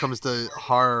horrible when it comes to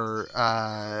horror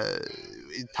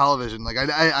television. Like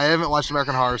I haven't watched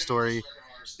American Horror Story.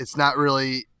 It's not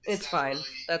really. It's fine.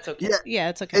 That's okay. Yeah,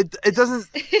 it's okay. It doesn't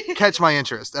catch my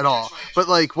interest at all. But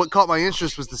like, what caught my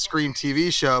interest was the Scream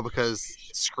TV show because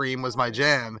Scream was my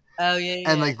jam. Oh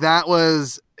yeah. And like that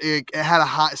was it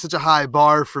had such a high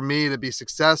bar for me to be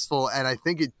successful, and I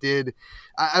think it did.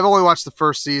 I've only watched the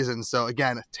first season, so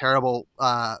again, a terrible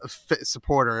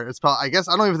supporter. It's probably, I guess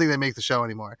I don't even think they make the show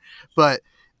anymore, but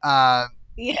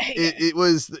it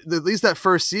was at least that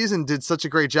first season did such a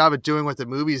great job at doing what the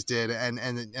movies did and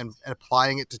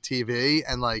applying it to TV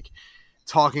and like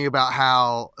talking about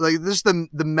how like just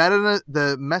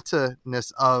the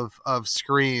meta-ness of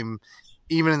Scream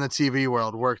even in the TV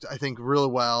world worked, I think, really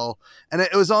well. And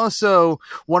it was also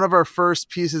one of our first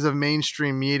pieces of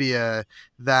mainstream media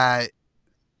that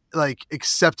like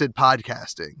accepted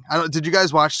podcasting. Did you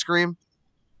guys watch Scream?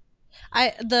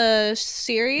 The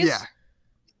series? Yeah.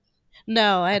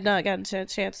 No, I had not gotten a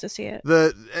chance to see it.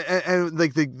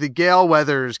 The Gail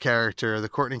Weathers character, the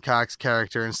Courtney Cox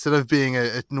character, instead of being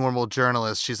a normal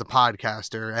journalist, she's a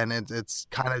podcaster, and it's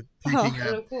kind of taking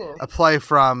a play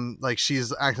from like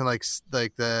she's acting like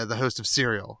the host of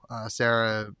Serial,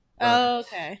 Sarah. Oh,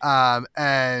 okay.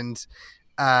 And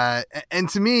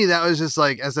to me that was just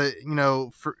like as a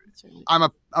I'm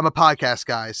a podcast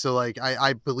guy, so like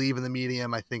I believe in the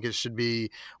medium. I think it should be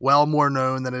well more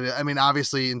known than it is. I mean,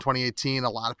 obviously in 2018,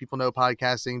 a lot of people know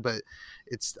podcasting, but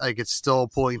it's still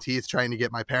pulling teeth trying to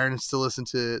get my parents to listen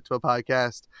to a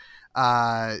podcast.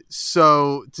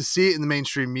 So to see it in the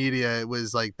mainstream media, it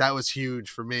was like that was huge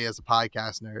for me as a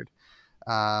podcast nerd.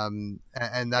 And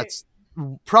that's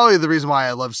probably the reason why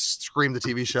I love Scream the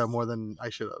TV show more than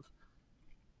I should have.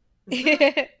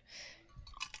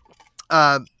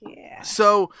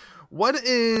 So what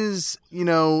is,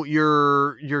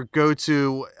 your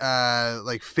go-to,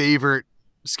 like favorite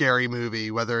scary movie,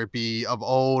 whether it be of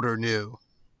old or new?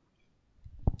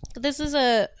 This is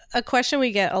a question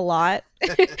we get a lot.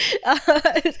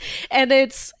 And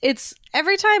it's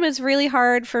every time it's really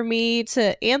hard for me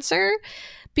to answer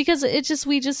because that's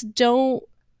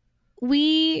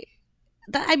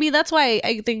why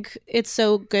I think it's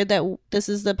so good that this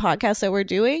is the podcast that we're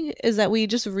doing, is that we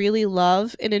just really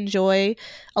love and enjoy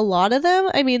a lot of them.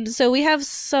 I mean, so we have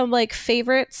some like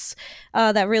favorites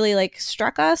that really like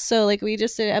struck us. So like we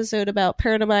just did an episode about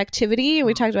Paranormal Activity, and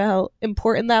we talked about how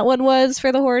important that one was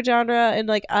for the horror genre and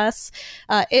like us.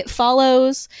 It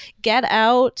Follows, Get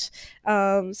Out,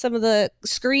 some of the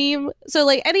Scream. So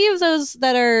like any of those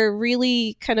that are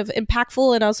really kind of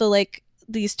impactful and also like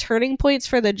these turning points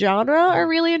for the genre are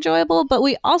really enjoyable, but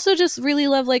we also just really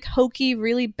love like hokey,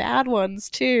 really bad ones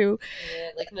too.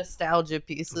 Yeah, like nostalgia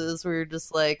pieces where you're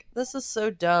just like, this is so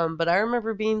dumb, but I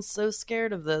remember being so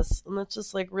scared of this, and that's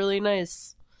just like really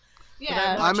nice.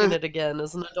 Yeah, I'm watching it again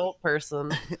as an adult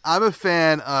person. I'm a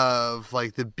fan of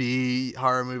like the B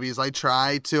horror movies. I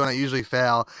try to, and I usually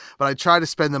fail, but I try to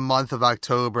spend the month of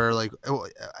October like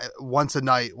once a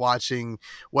night watching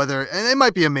and it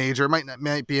might be a major, it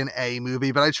might be an A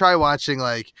movie, but I try watching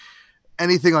like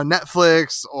anything on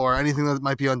Netflix or anything that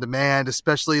might be on demand,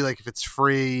 especially like if it's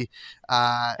free.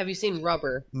 Have you seen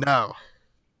Rubber? No.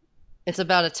 It's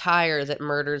about a tire that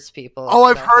murders people. Oh,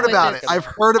 I've heard about it. I've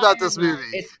heard about this movie.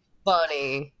 It's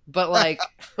funny, but like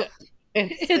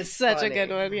it's such funny. a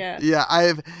good one. Yeah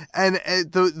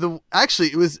actually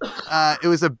it was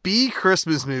a B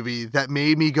Christmas movie that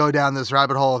made me go down this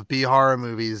rabbit hole of B horror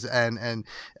movies, and it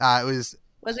was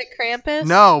it Krampus?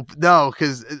 No,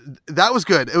 because that was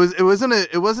good. It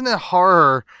wasn't a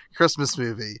horror Christmas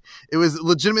movie. It was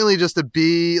legitimately just a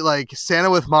B, like Santa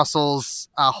with muscles,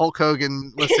 Hulk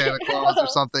Hogan with Santa Claus or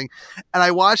something. And I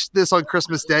watched this on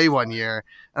Christmas Day one year,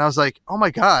 and I was like, oh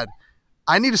my God,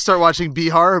 I need to start watching B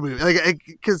horror movies. Like,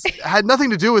 because it had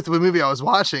nothing to do with the movie I was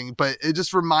watching, but it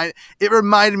just reminded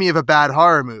me of a bad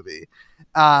horror movie.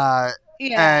 Yeah.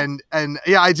 And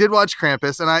yeah, I did watch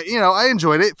Krampus, and I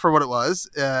enjoyed it for what it was.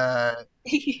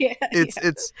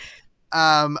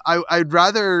 I'd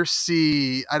rather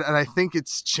see, and I think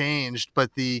it's changed,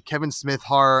 but the Kevin Smith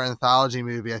horror anthology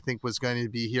movie I think was going to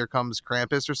be Here Comes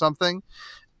Krampus or something.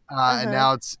 And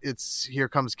now it's Here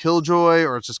Comes Killjoy,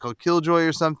 or it's just called Killjoy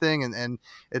or something. And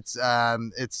it's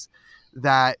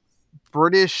that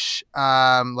British,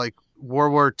 like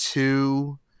World War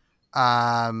II,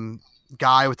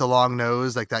 guy with the long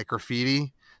nose, like that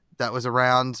graffiti that was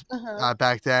around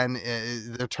back then.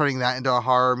 They're turning that into a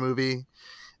horror movie.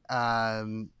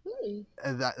 That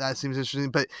seems interesting,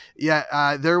 but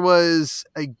yeah, there was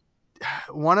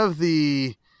one of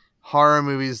the horror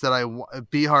movies that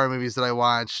B horror movies that I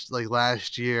watched like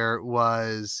last year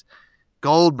was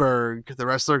Goldberg. The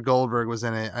wrestler Goldberg was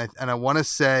in it, and I want to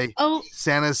say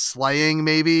Santa's Slaying,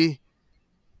 maybe.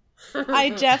 I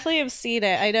definitely have seen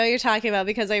it. I know you're talking about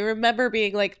because I remember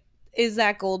being like, is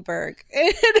that Goldberg?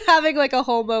 And having like a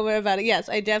whole moment about it. Yes,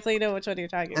 I definitely know which one you're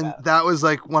talking about. And that was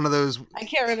like one of those. I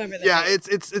can't remember that. Yeah,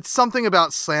 it's something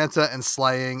about Santa and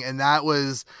slaying, and that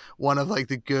was one of like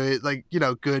the good, like, you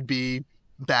know, good B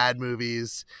bad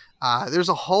movies. There's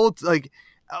a whole like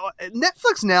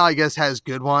Netflix now I guess has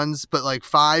good ones, but like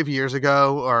 5 years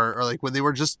ago or like when they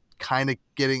were just kind of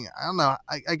getting, I don't know,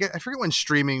 I forget when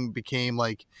streaming became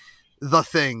like the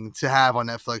thing to have on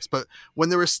Netflix, but when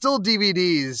there were still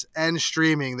DVDs and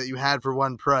streaming that you had for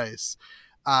one price,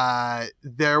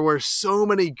 there were so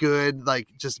many good, like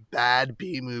just bad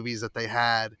B movies that they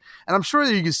had. And I'm sure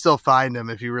that you can still find them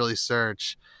if you really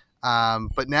search.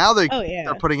 But now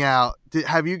they're putting out,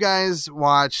 have you guys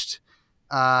watched,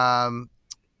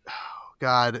 Cougar?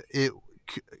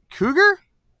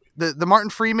 The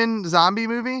Martin Freeman zombie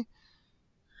movie?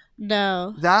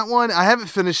 No, that one I haven't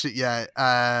finished it yet.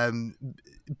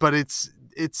 But it's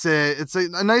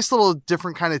a nice little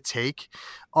different kind of take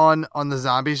on the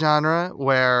zombie genre,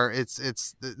 where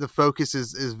it's the focus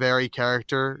is very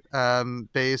character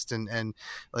based, and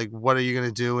like what are you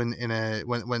gonna do in a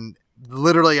when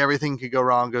literally everything could go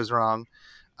wrong goes wrong.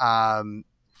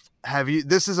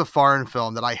 This is a foreign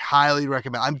film that I highly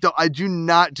recommend. I do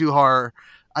not do horror.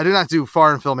 I do not do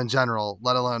foreign film in general,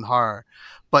 let alone horror.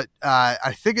 But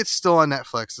I think it's still on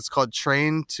Netflix. It's called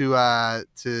Train to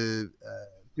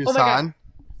Busan.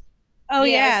 Oh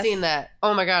yeah, I've seen that.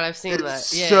 Oh my god, I've seen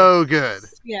that. Yeah. So good.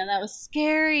 Yeah, that was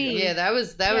scary. Yeah, that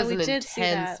was an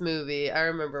intense movie. I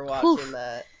remember watching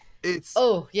that.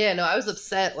 I was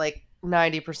upset like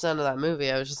 90% of that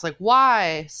movie. I was just like,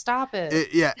 why? Stop it.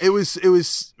 It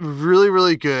was really,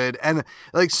 really good, and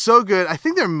like so good. I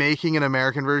think they're making an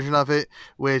American version of it,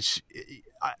 which,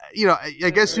 you know, I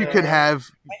guess you could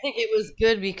have. I think it was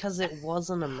good because it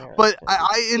wasn't American. But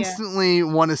I instantly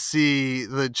want to see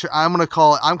I'm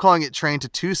calling it Train to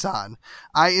Tucson.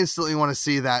 I instantly want to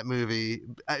see that movie,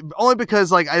 only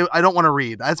because like I don't want to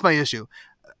read. That's my issue.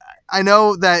 I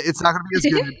know that it's not going to be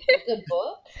as good. It's a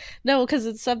book? No, because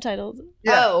it's subtitled.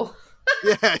 Yeah. Oh.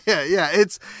 yeah.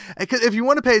 It's because if you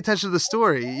want to pay attention to the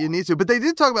story, you need to. But they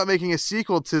did talk about making a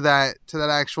sequel to that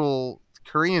actual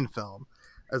Korean film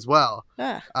as well.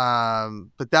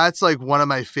 But that's like one of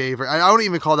my favorite. I don't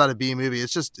even call that a B movie.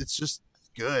 It's just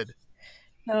good.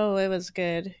 Oh, it was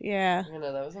good. Yeah. You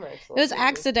know, that was an excellent It was movie.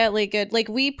 accidentally good. Like,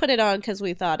 we put it on because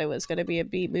we thought it was going to be a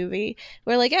B movie.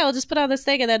 We're like, yeah, we'll just put on this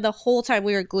thing. And then the whole time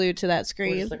we were glued to that We're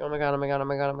screen. just like, oh my god, oh my god, oh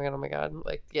my god, oh my god, oh my god.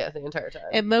 Like, yeah, the entire time.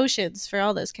 Emotions for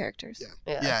all those characters.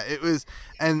 Yeah, it was.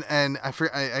 And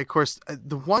of course,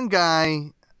 the one guy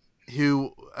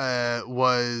who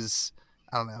was,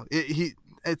 I don't know,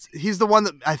 he's the one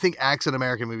that I think acts in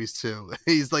American movies too.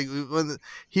 He's like,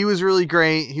 he was really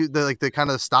great. The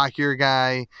kind of stockier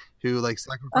guy who like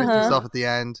sacrificed himself at the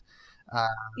end.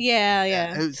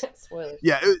 Spoilers.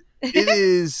 It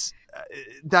is.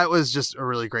 That was just a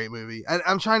really great movie.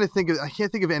 I'm trying to think of. I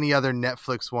can't think of any other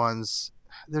Netflix ones.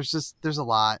 There's a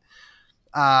lot.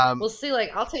 Well, see,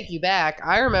 like, I'll take you back.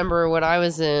 I remember when I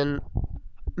was in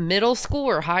middle school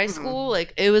or high school,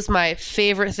 like, it was my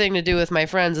favorite thing to do with my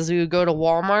friends is we would go to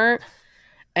Walmart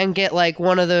and get like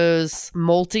one of those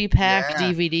multi-pack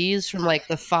DVDs from like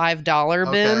the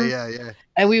 $5 bin. Yeah.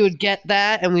 And we would get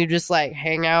that and we'd just like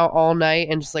hang out all night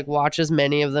and just like watch as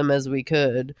many of them as we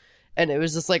could. And it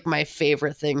was just like my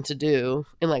favorite thing to do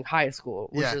in like high school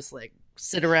was just like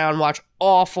sit around, watch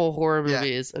awful horror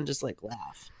movies and just like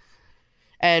laugh.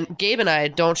 And Gabe and I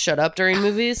don't shut up during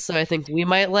movies, so I think we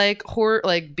might like horror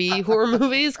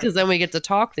movies because then we get to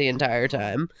talk the entire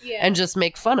time and just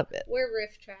make fun of it. We're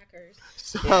riff trackers.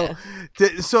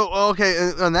 So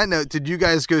okay. On that note, did you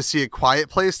guys go see A Quiet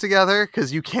Place together?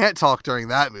 Because you can't talk during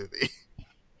that movie.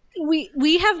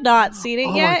 We have not seen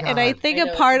it yet, and I think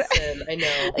a part. I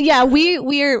know. Yeah,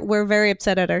 we're very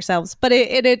upset at ourselves, but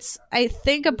it's. I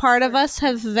think a part of us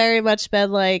have very much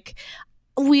been like,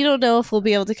 we don't know if we'll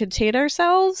be able to contain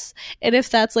ourselves and if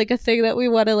that's like a thing that we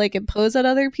want to like impose on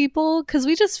other people, because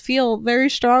we just feel very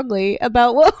strongly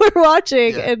about what we're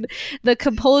watching and the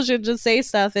compulsion to say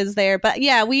stuff is there. But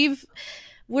yeah, we're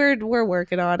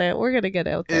working on it. We're gonna get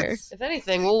out there. If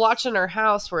anything, we'll watch in our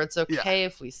house where it's okay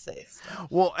if we say stuff.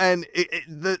 Well, and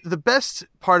the best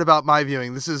part about my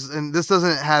viewing, this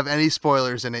doesn't have any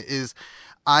spoilers in it, is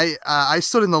I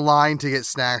stood in the line to get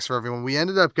snacks for everyone. We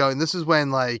ended up going. This is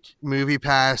when like Movie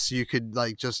Pass, you could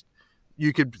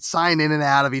sign in and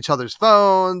out of each other's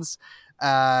phones.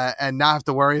 and not have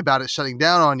to worry about it shutting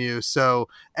down on you. So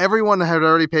everyone had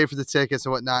already paid for the tickets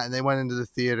and whatnot, and they went into the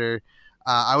theater.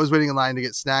 I was waiting in line to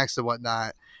get snacks and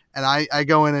whatnot, and I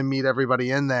go in and meet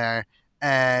everybody in there,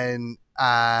 and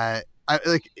I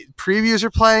like previews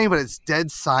are playing, but it's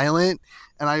dead silent,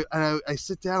 and I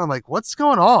sit down. I'm like, what's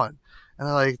going on? And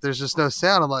they're like, there's just no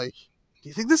sound. I'm like, do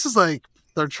you think this is like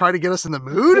they're trying to get us in the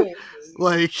mood?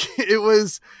 Like it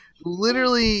was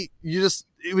literally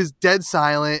it was dead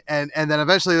silent, and then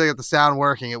eventually they got the sound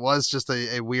working. It was just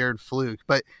a weird fluke,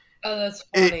 but Oh, that's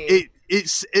funny.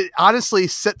 It honestly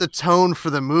set the tone for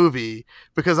the movie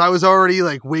because I was already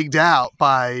like wigged out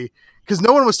because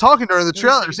no one was talking during the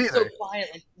trailers either. So quiet,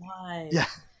 like why?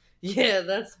 Yeah,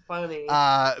 that's funny.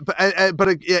 But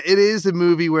it is a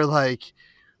movie where like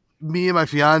me and my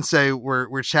fiance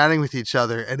were chatting with each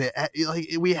other, and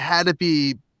we had to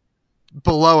be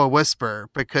below a whisper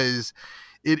because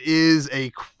it is a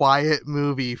quiet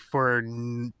movie for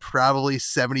probably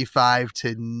 75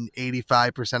 to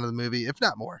 85% of the movie, if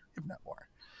not more.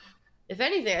 If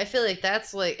anything, I feel like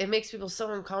that's like it makes people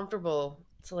so uncomfortable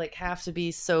to like have to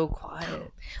be so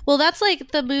quiet. Well, that's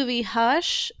like the movie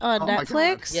Hush on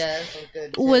Netflix. Yeah, that's so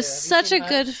good too. Was Have you such a seen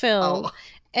good Hush? film,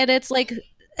 and it's like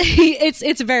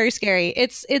it's very scary.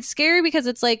 It's scary because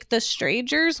it's like The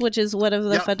Strangers, which is one of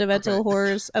the fundamental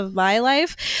horrors of my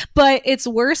life, but it's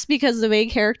worse because the main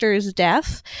character is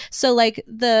deaf. So like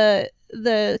the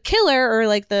killer or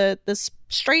like the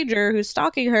stranger who's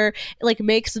stalking her like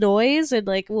makes noise and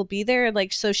like will be there, and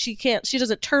like so she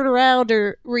doesn't turn around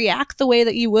or react the way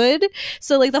that you would.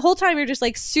 So like the whole time you're just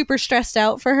like super stressed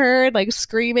out for her and like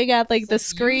screaming at like the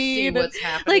screen, what's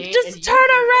happening, like just and turn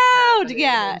around.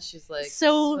 Yeah, and she's like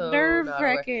so not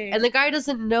nerve-wracking. aware. And the guy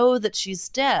doesn't know that she's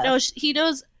deaf. No, he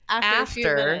knows after a few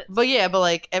minutes. But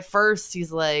like at first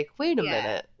he's like, wait a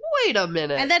minute.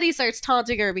 And then he starts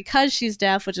taunting her because she's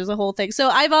deaf, which is a whole thing. So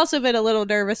I've also been a little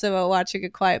nervous about watching A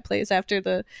Quiet Place after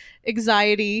the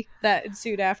anxiety that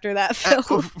ensued after that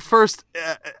film. First,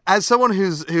 as someone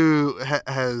who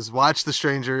has watched The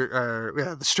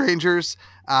Strangers,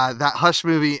 that Hush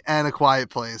movie, and A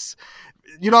Quiet Place,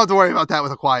 you don't have to worry about that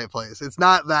with A Quiet Place. It's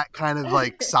not that kind of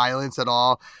like silence at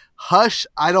all. Hush,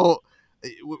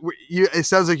 it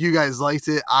sounds like you guys liked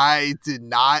it. I did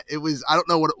not. I don't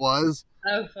know what it was.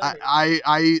 Oh,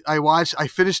 I watched. I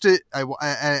finished it.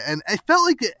 And I felt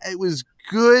like it was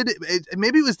good.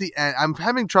 Maybe it was the end. I'm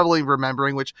having trouble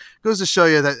remembering, which goes to show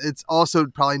you that it's also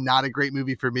probably not a great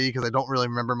movie for me because I don't really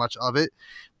remember much of it.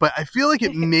 But I feel like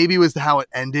it maybe was how it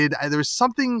ended. There was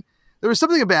something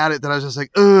about it that I was just like,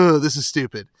 ugh, this is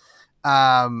stupid.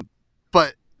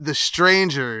 But The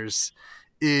Strangers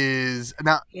is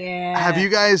now. Yeah. Have you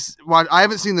guys watched? I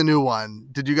haven't seen the new one.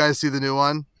 Did you guys see the new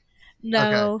one?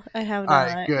 No, okay. I have not.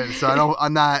 All right, good. So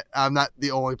I'm not the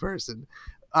only person.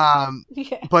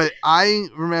 But I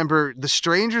remember The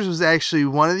Strangers was actually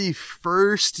one of the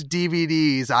first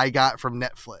DVDs I got from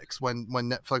Netflix when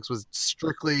Netflix was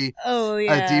strictly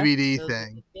a DVD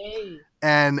thing.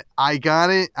 And I got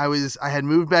it. I had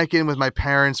moved back in with my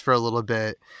parents for a little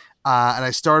bit. And I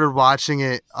started watching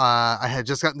it. I had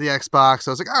just gotten the Xbox.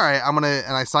 So I was like, all right,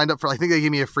 and I signed up for, I think they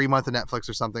gave me a free month of Netflix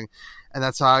or something. And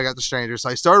that's how I got The Strangers. So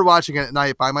I started watching it at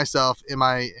night by myself in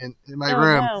my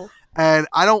room. No. And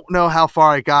I don't know how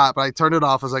far I got, but I turned it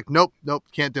off. I was like, nope,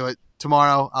 can't do it.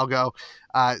 Tomorrow I'll go.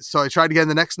 So I tried again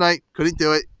the next night. Couldn't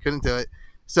do it.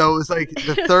 So it was like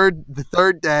the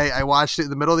third day I watched it in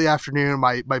the middle of the afternoon,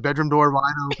 my bedroom door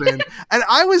wide open. And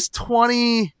I was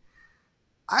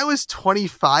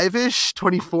 25-ish,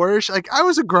 24-ish. Like, I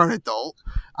was a grown adult.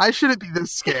 I shouldn't be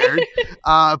this scared.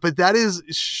 But that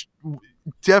is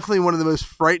definitely one of the most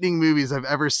frightening movies I've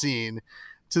ever seen,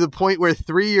 to the point where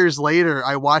 3 years later,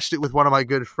 I watched it with one of my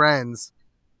good friends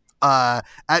at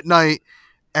night.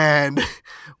 And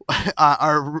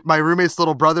my roommate's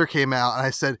little brother came out, and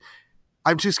I said,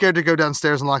 I'm too scared to go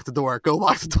downstairs and lock the door. Go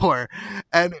lock the door.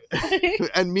 And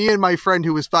me and my friend,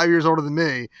 who was 5 years older than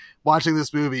me, watching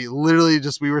this movie, literally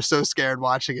we were so scared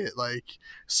watching it, like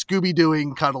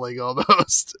Scooby-Dooing, cuddling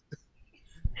almost.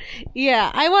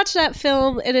 Yeah, I watched that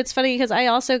film, and it's funny because I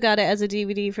also got it as a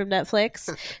DVD from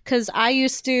Netflix, because I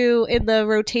used to, in the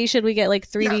rotation, we get like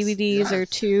 3 DVDs or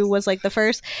 2 was like the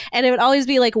first, and it would always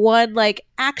be like one like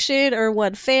action or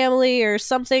one family or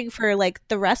something for like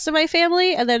the rest of my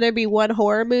family, and then there'd be one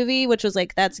horror movie, which was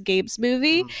like, that's Gabe's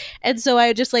movie. And so I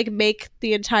would just like make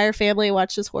the entire family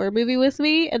watch this horror movie with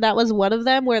me, and that was one of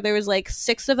them, where there was like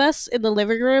 6 of us in the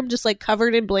living room just like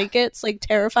covered in blankets, like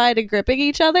terrified and gripping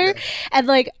each other. And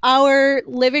like our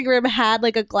living room had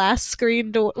like a glass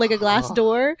screen door, like a glass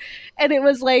door, and it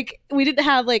was like we didn't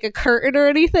have like a curtain or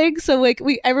anything, so like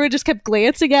everyone just kept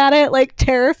glancing at it, like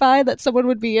terrified that someone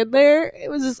would be in there. It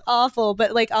was just awful,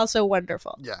 but like also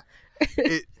wonderful. Yeah.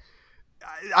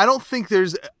 I don't think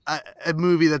there's a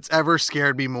movie that's ever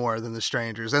scared me more than The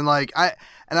Strangers. And like I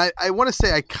want to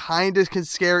say I kind of can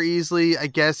scare easily, I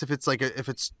guess, if it's like if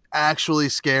it's actually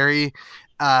scary.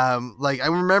 Like I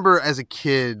remember as a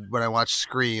kid when I watched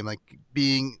Scream, like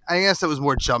I guess it was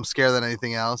more jump scare than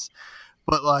anything else.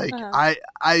 But like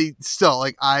I still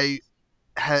like I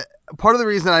had part of the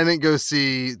reason I didn't go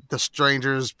see The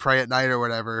Strangers Pray at Night or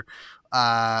whatever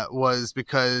was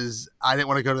because I didn't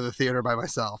want to go to the theater by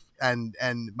myself, and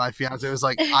my fiance was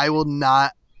like, I will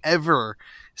not ever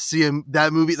see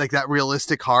that movie, like that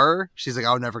realistic horror. She's like,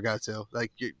 I'll never go to,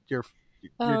 like you're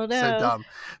so dumb.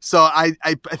 So I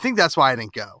think that's why I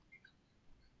didn't go.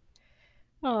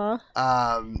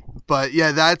 But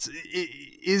yeah,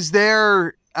 is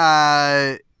there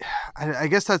I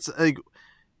guess that's like,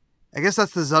 I guess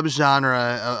that's the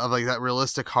subgenre of like that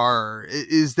realistic horror.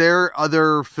 Is there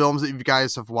other films that you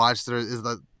guys have watched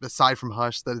that aside from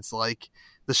Hush, that it's like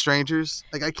The Strangers?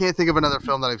 Like I can't think of another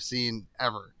film that I've seen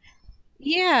ever.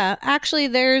 Yeah, actually,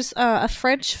 there's a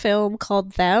French film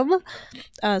called Them.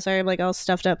 Sorry, I'm like all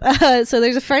stuffed up. So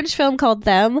there's a French film called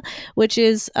Them, which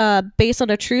is based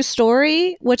on a true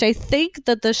story, which I think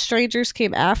that The Strangers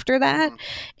came after that.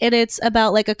 And it's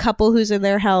about like a couple who's in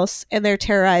their house and they're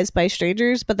terrorized by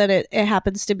strangers, but then it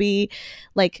happens to be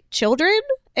like children.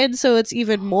 And so it's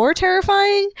even more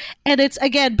terrifying. And it's,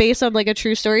 again, based on like a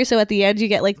true story. So at the end, you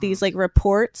get like these like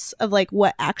reports of like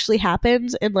what actually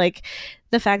happened, and like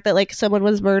the fact that like someone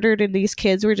was murdered and these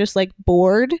kids were just like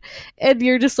bored. And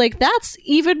you're just like, that's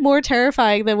even more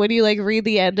terrifying than when you like read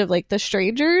the end of like The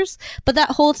Strangers. But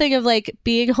that whole thing of like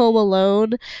being home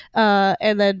alone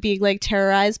and then being like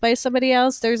terrorized by somebody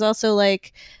else. There's also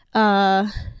like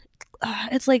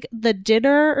it's like The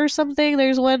Dinner or something.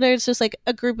 There's one there's just like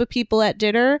a group of people at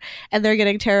dinner and they're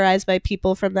getting terrorized by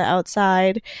people from the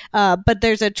outside, but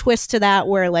there's a twist to that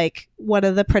where like one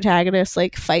of the protagonists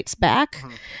like fights back,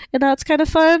 and that's kind of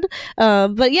fun.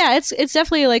 But yeah, it's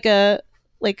definitely like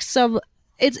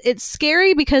it's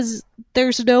scary because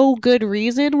there's no good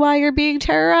reason why you're being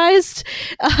terrorized,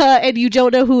 and you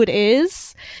don't know who it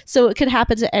is, so it could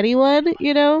happen to anyone,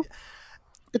 you know.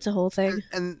 It's a whole thing.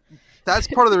 And that's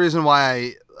part of the reason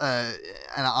why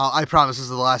I promise this is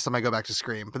the last time I go back to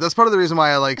Scream, but that's part of the reason why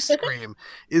I like Scream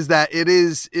is that it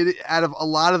out of a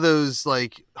lot of those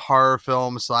like horror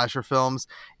films, slasher films,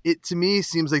 it to me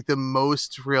seems like the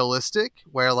most realistic,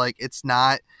 where like it's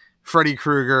not Freddy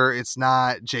Krueger, it's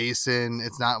not Jason,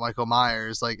 it's not Michael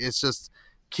Myers, like it's just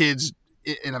kids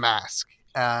in a mask.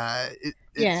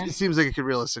 It seems like it could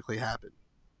realistically happen.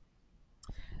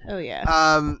 Oh yeah.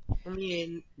 I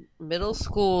mean, middle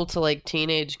school to like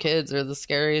teenage kids are the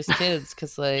scariest kids,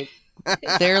 because like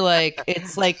they're like,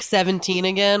 it's like 17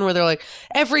 again, where they're like,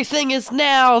 everything is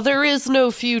now, there is no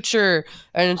future,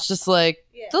 and it's just like,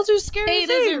 those are scary Hate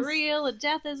things. isn't real and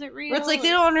death isn't real. Where it's like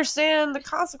they don't understand the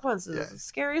consequences. Yeah. It's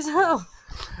scary as hell.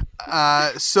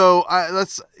 So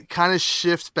let's kind of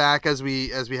shift back as we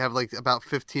have like about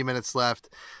 15 minutes left.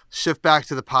 Shift back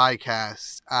to the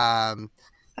podcast.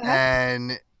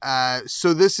 And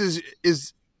so this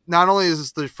is not only is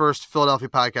this the first Philadelphia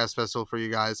Podcast Festival for you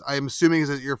guys, I'm assuming is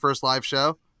it your first live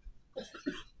show?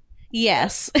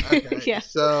 Yes. Okay. Yeah.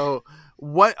 So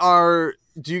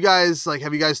do you guys like,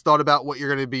 have you guys thought about what you're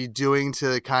going to be doing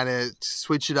to kind of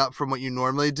switch it up from what you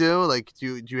normally do? Like,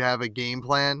 do you have a game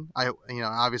plan?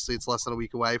 Obviously it's less than a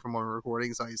week away from when we're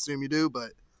recording, so I assume you do,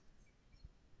 but.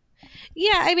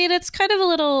 Yeah, I mean, it's kind of a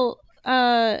little,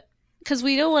 because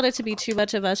we don't want it to be too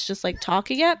much of us just like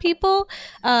talking at people.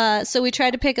 So we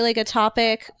tried to pick like a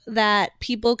topic that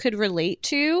people could relate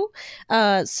to.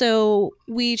 So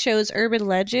we chose urban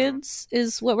legends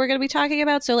is what we're going to be talking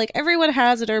about. So like everyone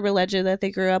has an urban legend that they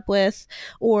grew up with,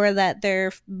 or that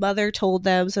their mother told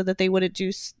them so that they wouldn't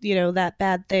do, that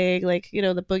bad thing. Like,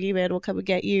 the boogeyman will come and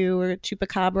get you, or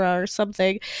chupacabra or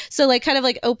something. So like kind of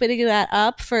like opening that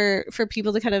up for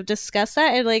people to kind of discuss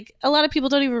that. And like a lot of people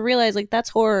don't even realize like that's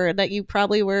horror, and that you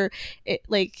probably were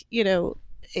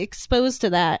exposed to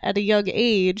that at a young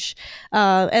age,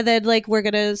 and then like we're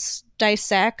gonna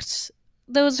dissect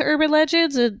those urban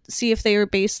legends and see if they were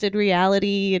based in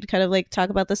reality and kind of like talk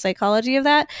about the psychology of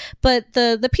that. But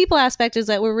the people aspect is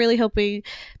that we're really hoping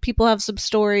people have some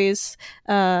stories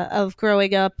of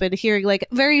growing up and hearing like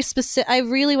very specific. I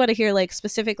really want to hear like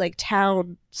specific like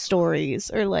town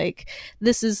stories, or like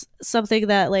this is something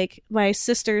that like my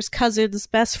sister's cousin's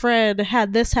best friend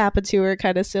had this happen to her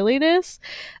kind of silliness.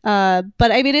 But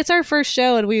I mean, it's our first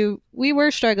show and we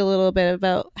were struggling a little bit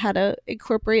about how to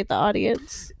incorporate the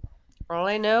audience. All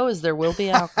I know is there will be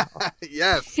alcohol.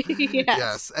 Yes.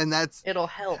 Yes, and that's It'll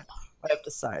help. I've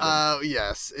decided.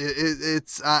 Yes,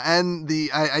 it's and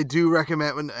I do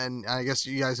recommend, and I guess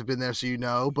you guys have been there, so you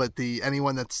know. But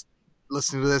anyone that's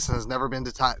listening to this and has never been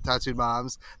to Tattooed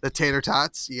Moms, the tater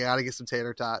tots, you got to get some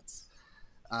tater tots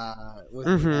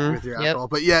with your alcohol.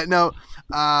 But yeah, no,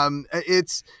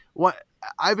 it's what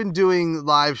I've been doing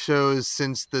live shows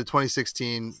since the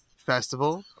 2016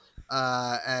 festival.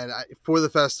 And for the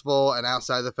festival and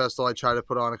outside the festival, I try to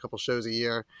put on a couple shows a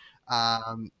year.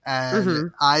 And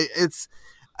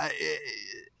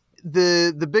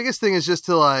the biggest thing is just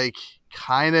to like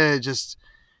kind of just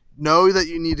know that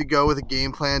you need to go with a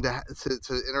game plan to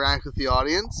interact with the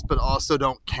audience, but also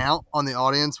don't count on the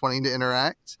audience wanting to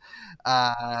interact.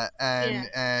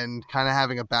 And kind of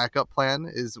having a backup plan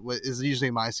is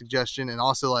usually my suggestion. And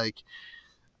also like,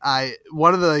 a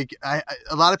lot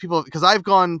of people, because I've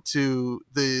gone to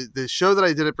the show that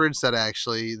I did at Bridgeset,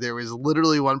 actually, there was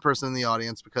literally one person in the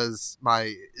audience because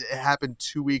it happened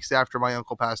 2 weeks after my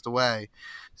uncle passed away.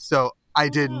 So I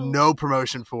did no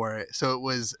promotion for it. So it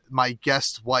was my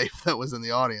guest wife that was in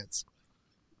the audience.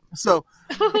 So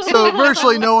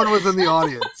virtually no one was in the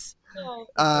audience.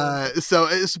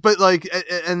 But like,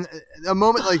 and a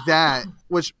moment like that,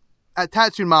 which at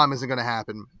Tattooed Mom isn't going to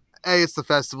happen. A, it's the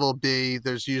festival. B,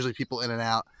 there's usually people in and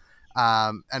out.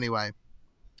 Anyway,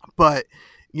 but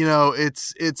you know,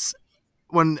 it's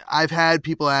when I've had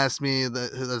people ask me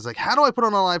that's like, how do I put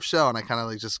on a live show? And I kind of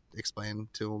like just explain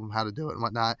to them how to do it and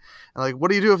whatnot. And like, what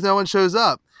do you do if no one shows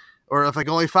up? Or if like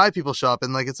only 5 people show up?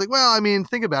 And like, it's like, well, I mean,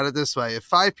 think about it this way. If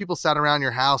 5 people sat around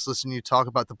your house listening to you talk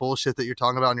about the bullshit that you're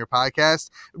talking about on your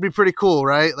podcast, it'd be pretty cool,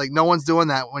 right? Like no one's doing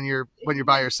that when you're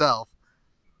by yourself.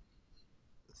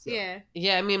 So.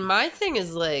 Yeah, I mean, my thing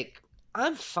is like,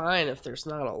 I'm fine if there's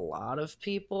not a lot of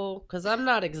people, because I'm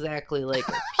not exactly like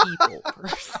a people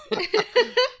person.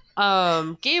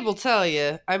 Gabe will tell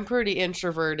you, I'm pretty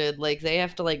introverted. Like, they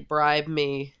have to like bribe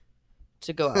me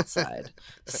to go outside.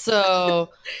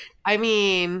 So, I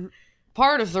mean,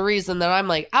 part of the reason that I'm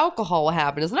like alcohol will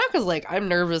happen is not because like I'm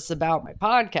nervous about my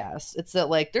podcast. It's that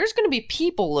like there's going to be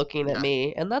people looking at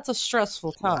me, and that's a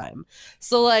stressful time.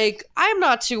 So like I'm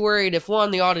not too worried if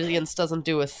the audience doesn't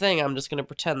do a thing. I'm just going to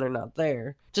pretend they're not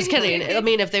there. Just kidding. I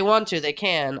mean, if they want to, they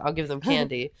can. I'll give them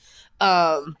candy.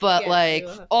 But like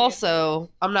also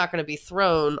I'm not going to be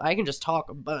thrown. I can just talk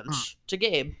a bunch to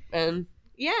Gabe, and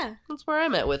that's where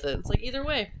I'm at with it. It's like either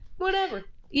way, whatever.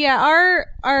 Yeah,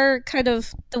 our kind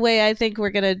of the way I think we're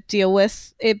going to deal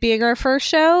with it being our first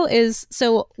show is,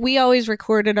 so we always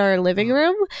record in our living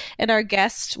room, and our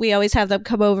guests, we always have them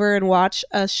come over and watch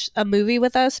a movie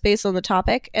with us based on the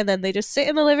topic, and then they just sit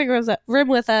in the living room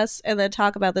with us and then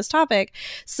talk about this topic.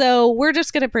 So we're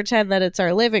just going to pretend that it's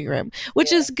our living room,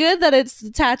 which is good that it's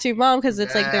the Tattoo Mom, because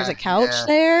it's like there's a couch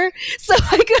there. So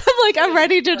I'm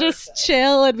ready to just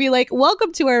chill and be like,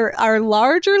 welcome to our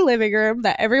larger living room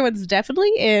that everyone's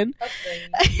definitely in. And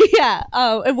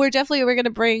we're going to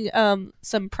bring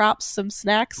some props, some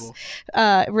snacks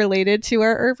related to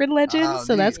our urban legends,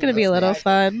 so that's going to be a little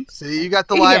fun. See, you got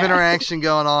the live interaction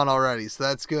going on already, so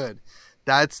that's good.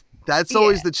 That's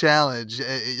always the challenge,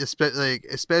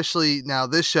 especially now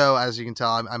this show, as you can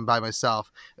tell, I'm by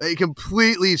myself. It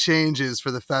completely changes for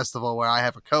the festival, where I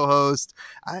have a co-host.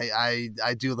 I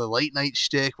do the late night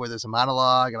shtick where there's a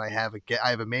monologue, and I have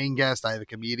a main guest. I have a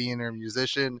comedian or a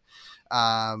musician.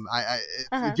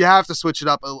 You have to switch it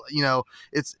up. You know,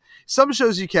 it's some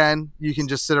shows you can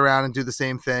just sit around and do the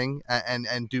same thing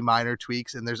and do minor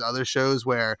tweaks. And there's other shows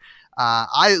where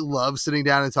I love sitting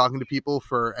down and talking to people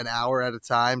for an hour at a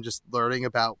time, just learning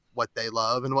about what they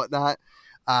love and whatnot.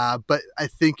 But I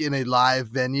think in a live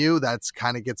venue, that's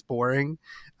kind of gets boring.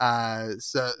 But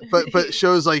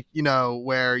shows like, you know,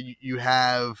 where you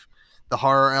have the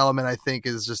horror element, I think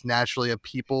is just naturally a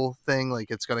people thing. Like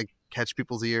it's going to catch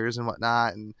people's ears and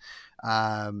whatnot. And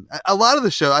a lot of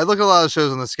the show, I look at a lot of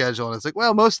shows on the schedule, and it's like,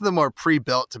 well, most of them are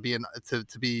pre-built to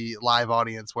be live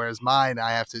audience, whereas mine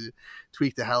I have to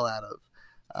tweak the hell out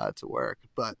of to work.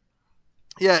 But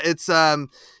yeah, it's gonna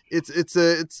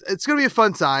be a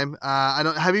fun time.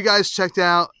 Have you guys checked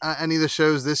out any of the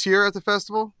shows this year at the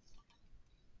festival?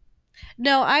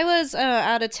 No, I was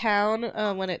out of town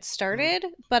when it started,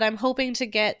 but I'm hoping to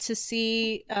get to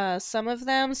see some of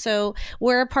them. So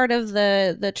we're a part of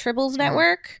the Tribbles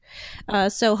network.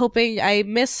 So hoping I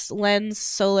miss Len's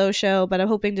solo show, but I'm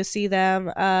hoping to see them.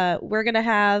 We're gonna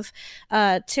have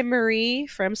Tim Marie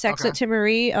from Sex with Tim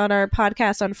Marie on our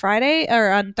podcast on Friday or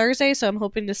on Thursday. So I'm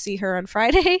hoping to see her on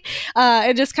Friday,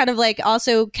 and just kind of like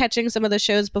also catching some of the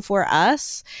shows before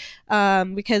us.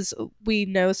 Because we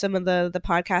know some of the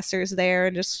podcasters there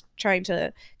and just trying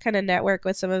to kind of network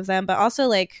with some of them, but also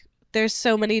like there's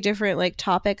so many different like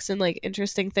topics and like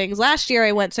interesting things. Last year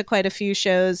I went to quite a few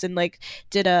shows and like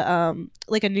did a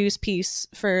like a news piece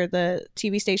for the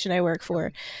TV station I work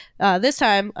for. This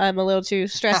time I'm a little too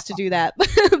stressed to do that,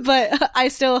 but I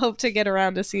still hope to get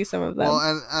around to see some of them.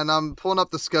 Well, and I'm pulling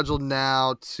up the schedule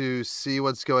now to see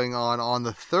what's going on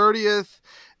the 30th.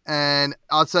 And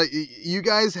I'll tell you, you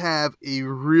guys have a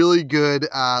really good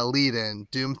lead-in.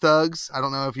 Doom Thugs. I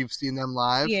don't know if you've seen them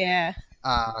live. Yeah.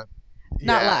 Not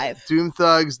live. Doom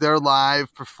Thugs, their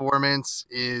live performance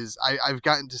is... I've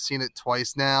gotten to see it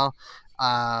twice now.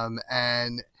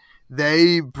 And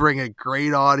they bring a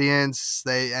great audience.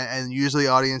 And usually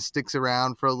audience sticks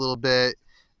around for a little bit.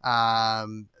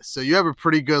 So you have a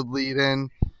pretty good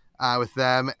lead-in. With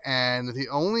them, and the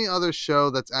only other show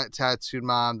that's at Tattooed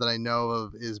Mom that I know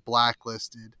of is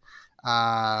Blacklisted.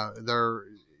 They're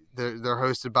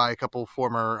hosted by a couple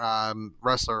former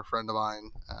wrestler friend of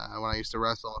mine when I used to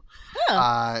wrestle.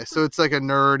 So it's like a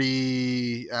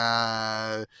nerdy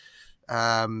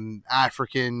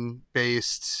African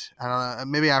based. I don't know,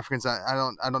 maybe Africans. I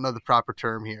don't know the proper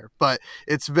term here, but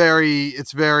it's very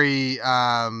very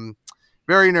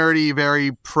nerdy,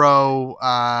 very pro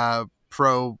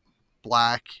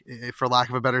Black, for lack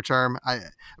of a better term.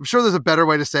 I'm sure there's a better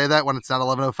way to say that when it's not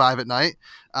 11:05 at night.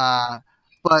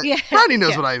 But Brady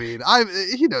knows what I mean.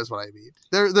 He knows what I mean.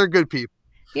 They're good people.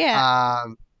 Yeah.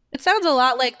 It sounds a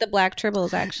lot like the Black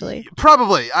Tribbles, actually.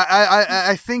 Probably.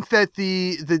 I think that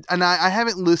and I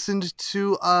haven't listened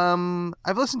to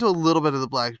I've listened to a little bit of the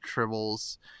Black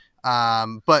Tribbles.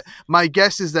 But my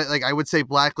guess is that like I would say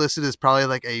Blacklisted is probably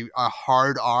like a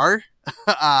hard R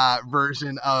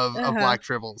version of Black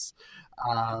Tribbles.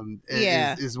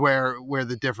 Is where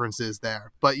the difference is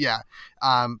there. But yeah,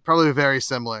 probably very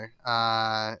similar.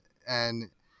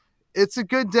 And it's a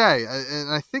good day.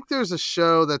 And I think there's a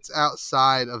show that's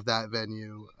outside of that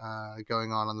venue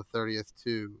going on the 30th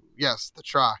too. Yes, the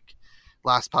Truck.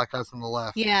 Last podcast on the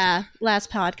left. Yeah, last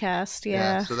podcast.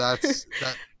 Yeah. So that's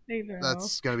that.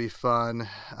 That's going to be fun.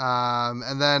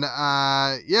 And then,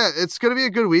 it's going to be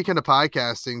a good weekend of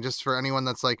podcasting just for anyone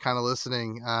that's like kind of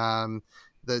listening.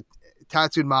 The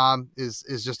Tattooed Mom is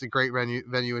just a great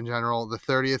venue in general. The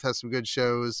 30th has some good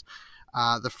shows.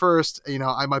 The first,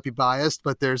 I might be biased,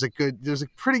 but there's a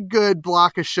pretty good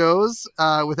block of shows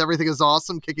with Everything Is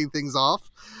Awesome kicking things off.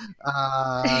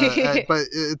 But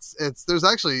there's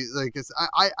actually like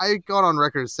I got on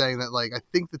record saying that like I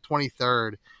think the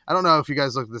 23rd. I don't know if you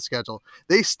guys looked at the schedule.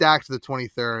 They stacked the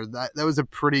 23rd. That was a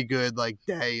pretty good like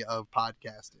day of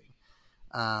podcasting.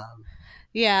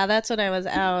 Yeah, that's when I was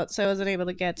out, so I wasn't able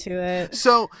to get to it.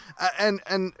 So,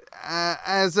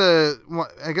 as I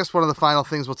guess one of the final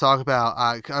things we'll talk about,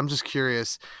 I'm just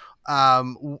curious,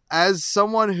 as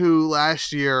someone who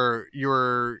last year you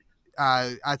were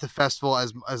at the festival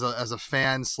as a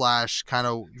fan / kind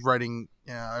of writing,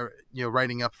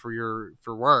 writing up for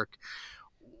work.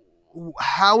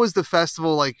 How was the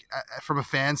festival like from a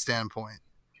fan standpoint?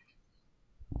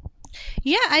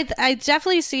 Yeah, I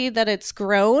definitely see that it's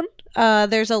grown.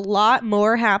 There's a lot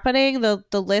more happening. The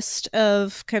list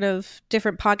of kind of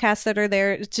different podcasts that are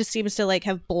there, it just seems to like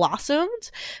have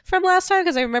blossomed from last time,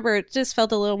 because I remember it just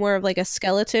felt a little more of like a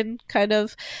skeleton kind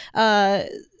of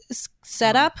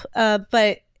setup.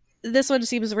 But this one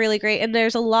seems really great, and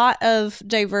there's a lot of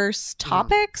diverse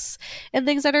topics and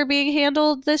things that are being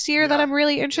handled this year that I'm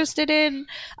really interested in,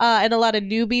 and a lot of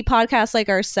newbie podcasts like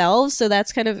ourselves. So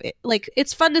that's kind of like,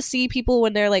 it's fun to see people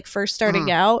when they're like first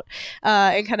starting out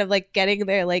and kind of like getting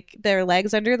their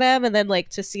legs under them, and then like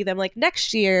to see them like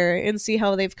next year and see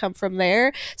how they've come from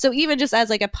there. So even just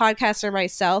as like a podcaster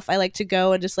myself, I like to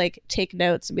go and just like take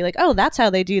notes and be like, oh, that's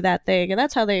how they do that thing, and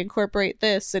that's how they incorporate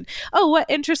this, and oh, what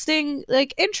interesting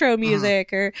like intro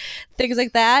music or things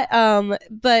like that.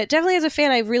 But definitely as a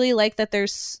fan, I really like that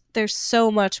there's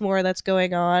so much more that's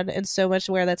going on and so much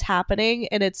more that's happening,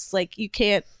 and it's like you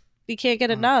can't get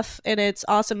enough. And it's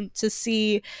awesome to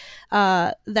see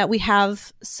that we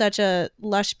have such a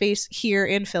lush base here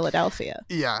in Philadelphia.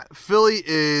 Yeah, Philly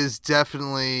is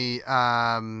definitely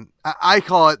I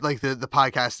call it like the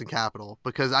podcasting capital,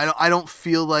 because I don't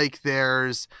feel like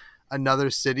there's another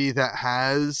city that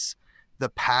has the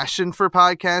passion for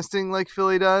podcasting like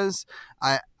Philly does.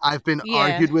 I've been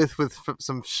argued with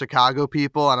some Chicago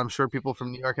people, and I'm sure people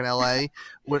from New York and LA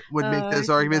would make those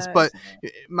arguments. But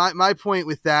my point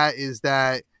with that is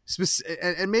that,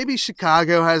 and maybe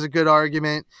Chicago has a good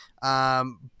argument,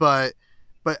 but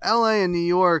LA and New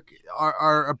York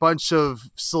are a bunch of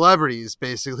celebrities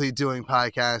basically doing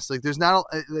podcasts. Like there's not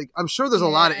like, I'm sure there's a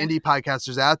lot of indie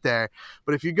podcasters out there,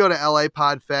 but if you go to LA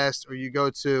Podfest or you go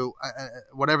to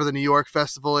whatever the New York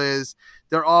festival is,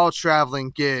 they're all traveling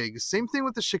gigs. Same thing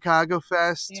with the Chicago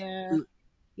Fest.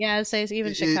 Yeah, I'd say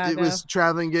even Chicago. It was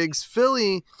traveling gigs.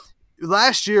 Philly,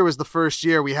 last year was the first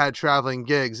year we had traveling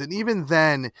gigs, and even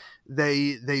then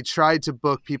they tried to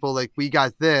book people. Like we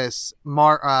got this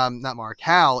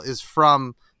Hal is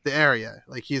from the area,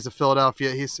 like he's a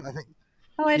Philadelphia, I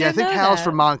think Hal's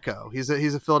from Monco. He's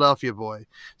a Philadelphia boy.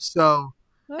 So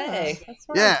hey, that's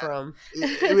where I'm from.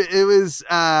 it was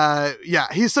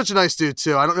he's such a nice dude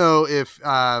too. I don't know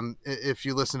if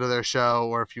you listen to their show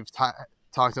or if you've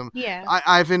talked to him.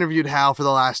 I've interviewed Hal for the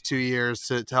last 2 years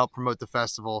to help promote the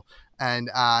festival, and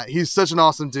he's such an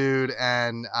awesome dude,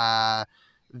 and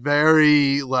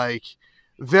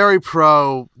very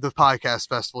pro the podcast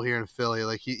festival here in Philly.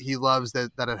 Like he loves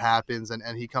that it happens,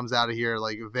 and he comes out of here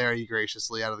like very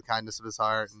graciously out of the kindness of his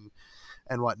heart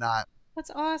and whatnot.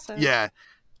 That's awesome. Yeah.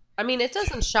 I mean, it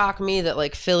doesn't shock me that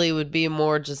like Philly would be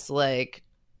more just like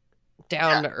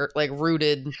down to earth, like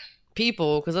rooted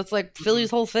people, because that's like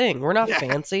Philly's whole thing. We're not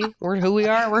fancy. We're who we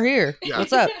are. We're here.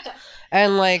 What's up?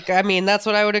 And like, I mean, that's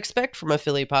what I would expect from a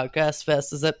Philly podcast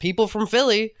fest, is that people from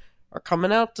Philly are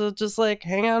coming out to just like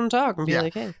hang out and talk and be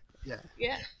like, hey.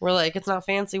 Yeah. We're like, it's not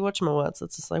fancy whatchamawhats.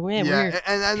 It's just like, we're here.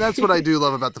 And that's what I do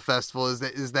love about the festival is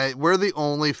that we're the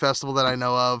only festival that I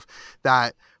know of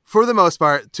that, for the most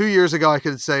part, 2 years ago I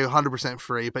could say 100%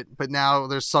 free, but now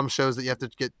there's some shows that you have to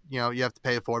get, you have to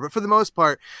pay for. But for the most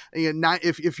part,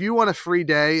 if you want a free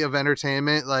day of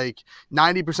entertainment, like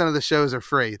 90% of the shows are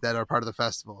free that are part of the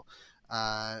festival,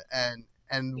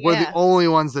 and we're the only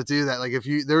ones that do that. Like if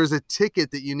there is a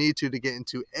ticket that you need to get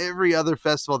into every other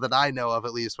festival that I know of,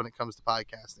 at least when it comes to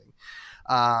podcasting.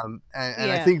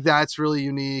 I think that's really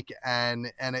unique,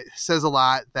 and it says a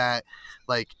lot that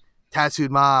like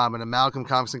Tattooed Mom and a Malcolm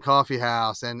Thompson Coffee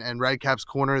House and Redcap's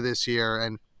Corner this year.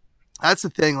 And that's the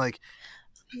thing, like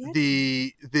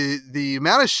the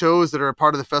amount of shows that are a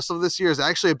part of the festival this year is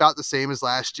actually about the same as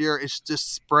last year. It's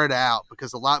just spread out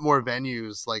because a lot more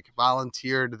venues like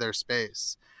volunteered their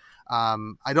space.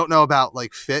 I don't know about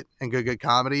like Fit and Good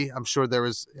Comedy. I'm sure there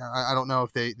was, I don't know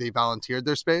if they volunteered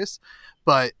their space,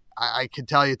 but I can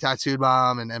tell you Tattooed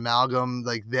Mom and Amalgam,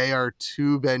 like they are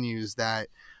two venues that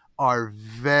are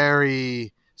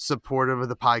very supportive of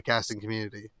the podcasting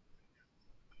community.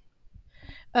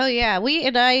 Oh yeah,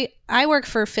 I work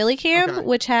for Philly Cam,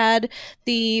 which had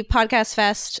the podcast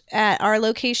fest at our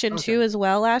location too as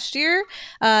well last year.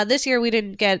 This year we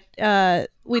didn't get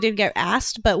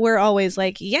asked, but we're always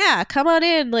like, yeah, come on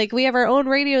in. Like we have our own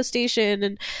radio station,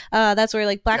 and that's where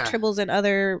like Black Tribbles and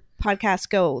other podcasts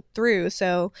go through.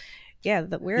 So yeah,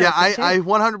 we're I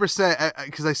 100%,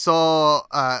 because I saw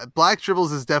Black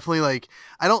Tribbles is definitely like,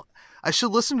 I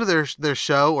should listen to their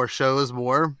show or shows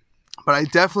more. But I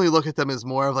definitely look at them as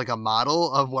more of like a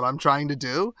model of what I'm trying to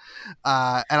do.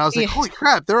 And I was like, holy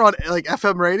crap, they're on like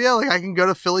FM radio. Like I can go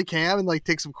to Philly Cam and like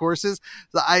take some courses.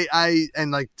 So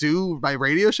and like do my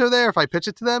radio show there if I pitch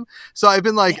it to them. So I've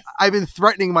been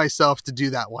threatening myself to do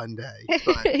that one day.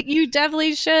 But you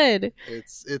definitely should.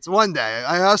 It's one day.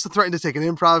 I also threatened to take an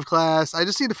improv class. I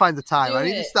just need to find the time. I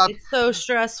need to stop. It's so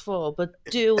stressful, but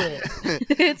do it.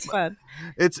 It's fun.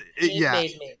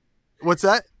 What's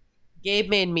that?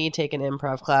 Gabe made me take an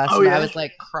improv class, and I was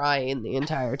like crying the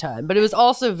entire time. But it was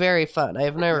also very fun. I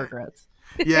have no regrets.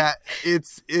 Yeah,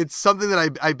 it's something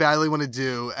that I badly want to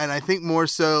do, and I think more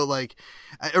so like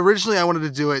originally I wanted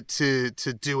to do it to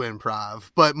do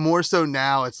improv, but more so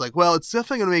now it's like, well, it's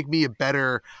definitely going to make me a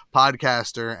better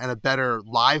podcaster and a better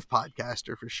live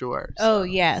podcaster for sure. So. Oh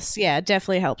yes, yeah, it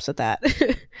definitely helps with that.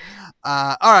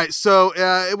 All right, so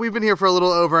we've been here for a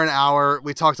little over an hour.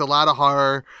 We talked a lot of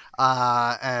horror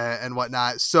and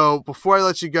whatnot. So before I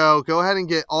let you go ahead and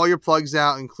get all your plugs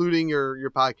out, including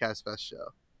your Podcast Fest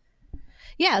show.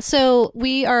 Yeah, so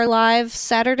we are live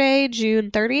Saturday, June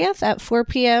 30th at 4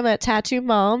 p.m. at Tattoo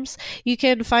Moms. You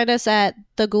can find us at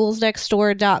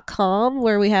theghouls.nextdoor.com,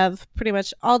 where we have pretty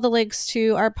much all the links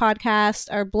to our podcast,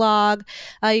 our blog.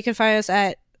 You can find us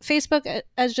at Facebook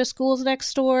as just Ghouls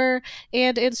Next Door,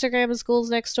 and Instagram as Ghouls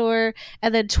Next Door,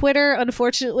 and then Twitter,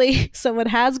 unfortunately, someone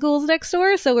has Ghouls Next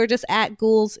Door, so we're just at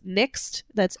Ghouls Next.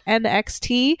 That's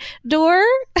NXT door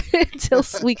until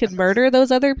we can murder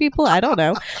those other people. I don't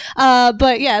know,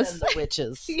 but yes, Send the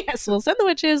witches. yes, we'll send the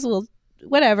witches. We'll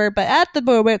whatever, but at the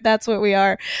moment that's what we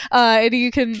are, and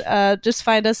you can just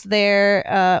find us there,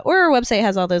 or our website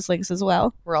has all those links as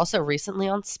well. We're also recently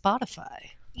on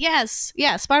Spotify. Yes,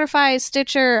 yeah, Spotify,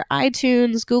 Stitcher,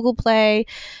 iTunes, Google Play,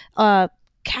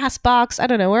 Castbox. I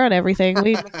don't know, we're on everything.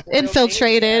 We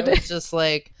infiltrated. It's just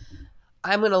like,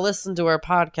 I'm gonna listen to our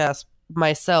podcast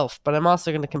myself, but I'm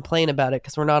also going to complain about it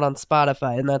because we're not on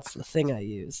Spotify, and that's the thing I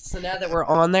use. So now that we're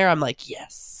on there, I'm like,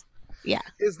 yes. Yeah.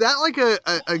 Is that like a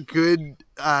good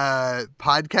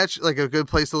podcatch, like a good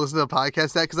place to listen to a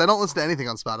podcast at? Because I don't listen to anything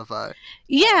on Spotify.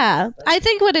 Yeah. I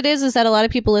think what it is that a lot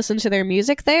of people listen to their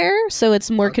music there, so it's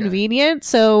more convenient.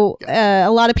 So a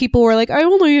lot of people were like,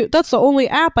 that's the only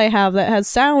app I have that has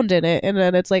sound in it. And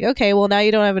then it's like, okay, well, now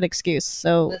you don't have an excuse.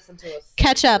 So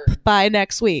catch up by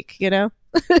next week, you know?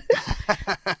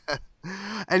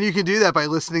 And you can do that by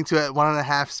listening to it at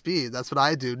 1.5 speed. That's what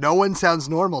I do. No one sounds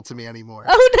normal to me anymore.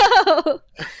 Oh no!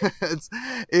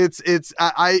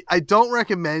 I don't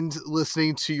recommend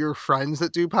listening to your friends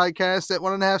that do podcasts at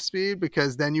 1.5 speed,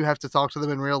 because then you have to talk to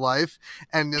them in real life,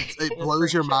 and it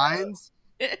blows your minds.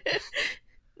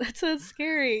 That sounds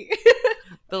scary.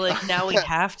 But like now we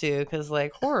have to, because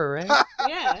like horror, right?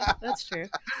 Yeah, that's true.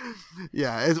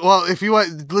 Yeah, well, if you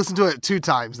want, listen to it 2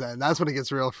 times, then that's when it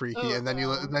gets real freaky, and then you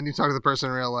talk to the person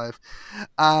in real life.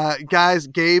 Guys,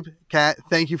 Gabe, Kat,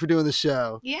 thank you for doing the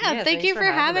show. Yeah, thank you for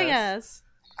having us.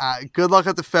 Good luck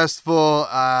at the festival.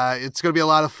 It's going to be a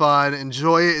lot of fun.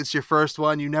 Enjoy it. It's your first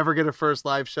one. You never get a first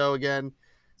live show again,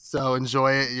 so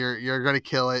enjoy it. You're going to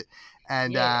kill it.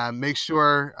 And make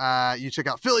sure you check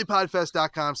out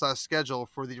phillypodfest.com/schedule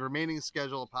for the remaining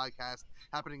schedule of podcasts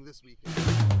happening this weekend.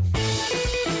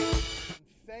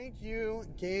 Thank you,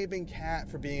 Gabe and Kat,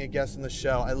 for being a guest on the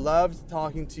show. I loved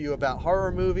talking to you about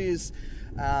horror movies,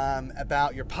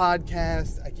 about your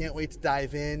podcast. I can't wait to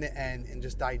dive in and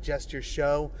just digest your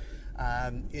show.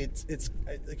 It's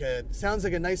sounds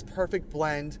like a nice, perfect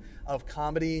blend of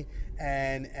comedy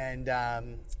and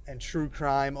true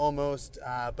crime almost,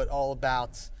 but all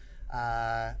about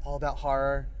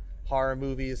horror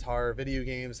movies, horror video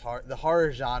games, the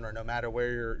horror genre, no matter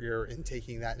where you're in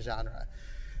taking that genre.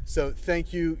 So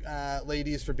thank you,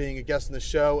 ladies, for being a guest on the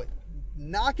show.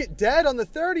 Knock it dead on the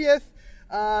 30th.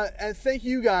 And thank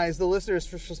you guys, the listeners,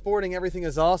 for supporting Everything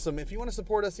Is Awesome. If you want to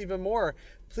support us even more,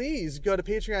 please go to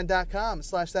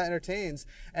patreon.com/thatentertains.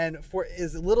 And for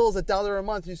as little as $1 a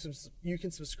month, you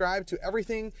can subscribe to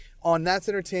everything on That's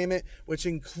Entertainment, which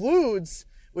includes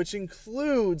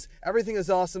Everything Is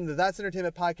Awesome, the That's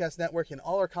Entertainment Podcast Network, and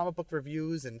all our comic book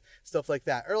reviews and stuff like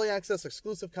that. Early access,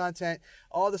 exclusive content,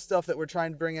 all the stuff that we're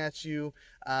trying to bring at you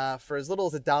for as little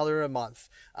as $1 a month.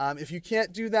 If you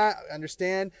can't do that,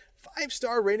 understand.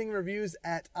 5-star rating and reviews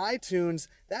at iTunes.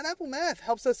 That Apple math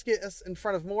helps us get us in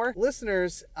front of more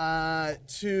listeners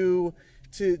to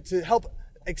help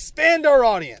expand our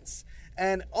audience.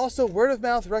 And also word of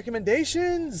mouth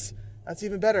recommendations. That's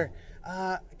even better.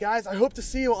 Guys, I hope to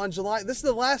see you on July. This is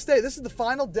the last day. This is the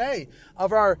final day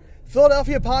of our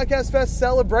Philadelphia Podcast Fest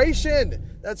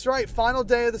celebration. That's right, final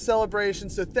day of the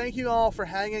celebration. So thank you all for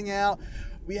hanging out.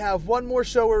 We have one more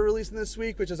show we're releasing this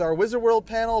week, which is our Wizard World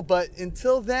panel. But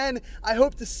until then, I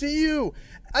hope to see you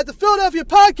at the Philadelphia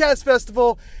Podcast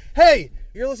Festival. Hey,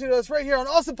 you're listening to us right here on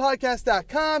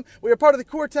awesomepodcast.com. We are part of the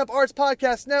Core Temp Arts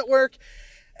Podcast Network,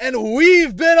 and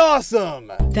we've been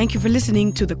awesome. Thank you for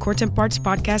listening to the Core Temp Arts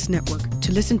Podcast Network.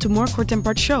 To listen to more Core Temp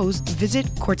Arts shows, visit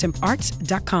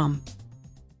coretemparts.com.